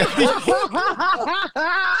thing.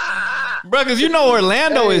 Bro, because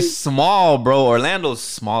Orlando is small, bro. Orlando's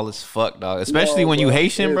small as fuck, dog. Especially when you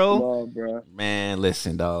Haitian, bro. Small, bro. Man,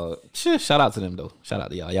 listen, dog. Shout out to them, though. Shout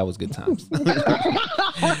out to y'all. Y'all was good times.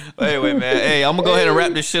 Anyway, man. Hey, I'm going to go ahead and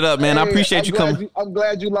wrap this shit up, man. I appreciate you coming. I'm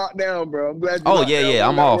glad you locked down, bro. I'm glad you locked down. Yeah.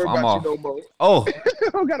 I'm off. Oh. I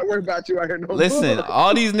don't got to worry about you out here no more. Listen,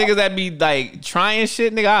 all these niggas that be, like, trying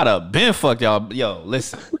shit, nigga, I'd have been fucked y'all. Yo,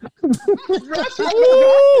 listen.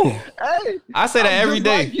 Hey, I say that every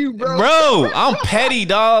day. Like you, bro, I'm petty,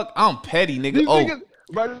 dog. I'm petty, nigga.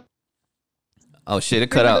 Oh shit, it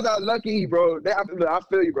cut out. Lucky, bro. I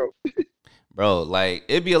feel you, bro. Bro, like,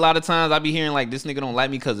 it be a lot of times I be hearing like this nigga don't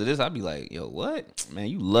like me because of this. I be like, yo, what? Man,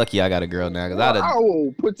 you lucky I got a girl now. I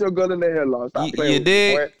will put your gun in the headlock. You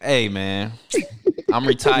dig? Hey, man, I'm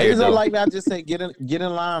retired. Niggas don't like that. Just say get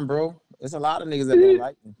in line, bro. There's a lot of niggas that don't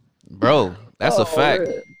like me. Bro, that's a fact.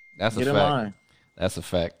 Man. That's a fact. That's a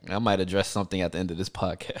fact. I might address something at the end of this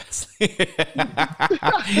podcast.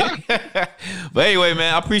 But anyway,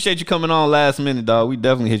 man, I appreciate you coming on last minute, dog. We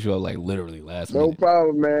definitely hit you up like literally last minute. No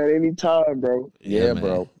problem, man. Anytime, bro. Yeah,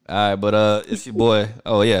 bro. All right, but it's your boy.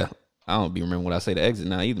 Oh yeah. I don't be remembering what I say to exit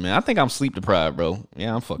now either, man. I think I'm sleep deprived, bro.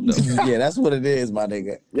 Yeah, I'm fucked up. Yeah, that's what it is, my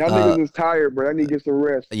nigga. Y'all niggas is tired, bro. I need to get some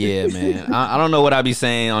rest. Yeah, man. I don't know what I be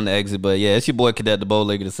saying on the exit, but yeah, it's your boy Cadet the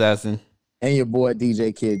Bow-Legged Assassin. And your boy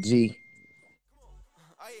DJ Kid G.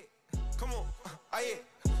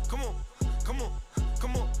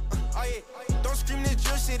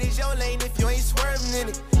 Shit is your lane if you ain't swerving in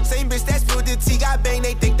it. Same bitch that spilled the tea got bang,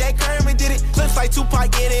 they think that Kermit did it. Looks like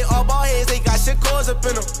Tupac get it, all ball heads, they got Shakors up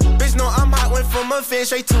in them. Bitch know I'm hot, went from a fan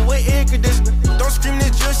straight to an air conditioner. Don't scream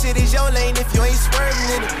this drill shit is your lane if you ain't swerving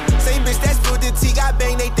in it. Same bitch that spilled the tea got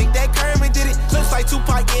bang, they think that Kermit did it. Looks like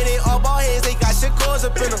Tupac get it, all ball heads, they got Shakors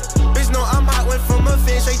up in them. Bitch know I'm hot, went from a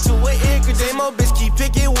fan straight to an air conditioner. Same old bitch keep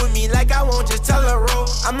picking with me like I won't just tell her roll.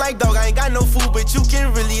 I'm like, dog, I ain't got no food, but you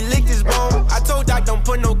can really lick this bone. I told Doc don't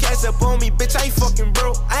put no cash up on me, bitch, I ain't fucking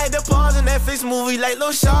broke. I had to pause in Netflix movie like Lil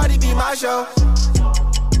Shawty be my show.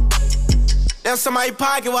 Now somebody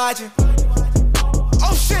pocket watching.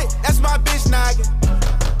 Oh shit, that's my bitch noggin.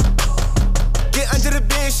 Get under the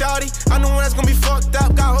bed, shawty. I'm the one that's gonna be fucked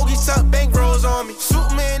up. Got hoagie tuck bank rolls on me. Shoot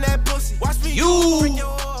me in that pussy. Watch me break your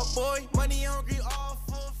heart, boy. Money hungry.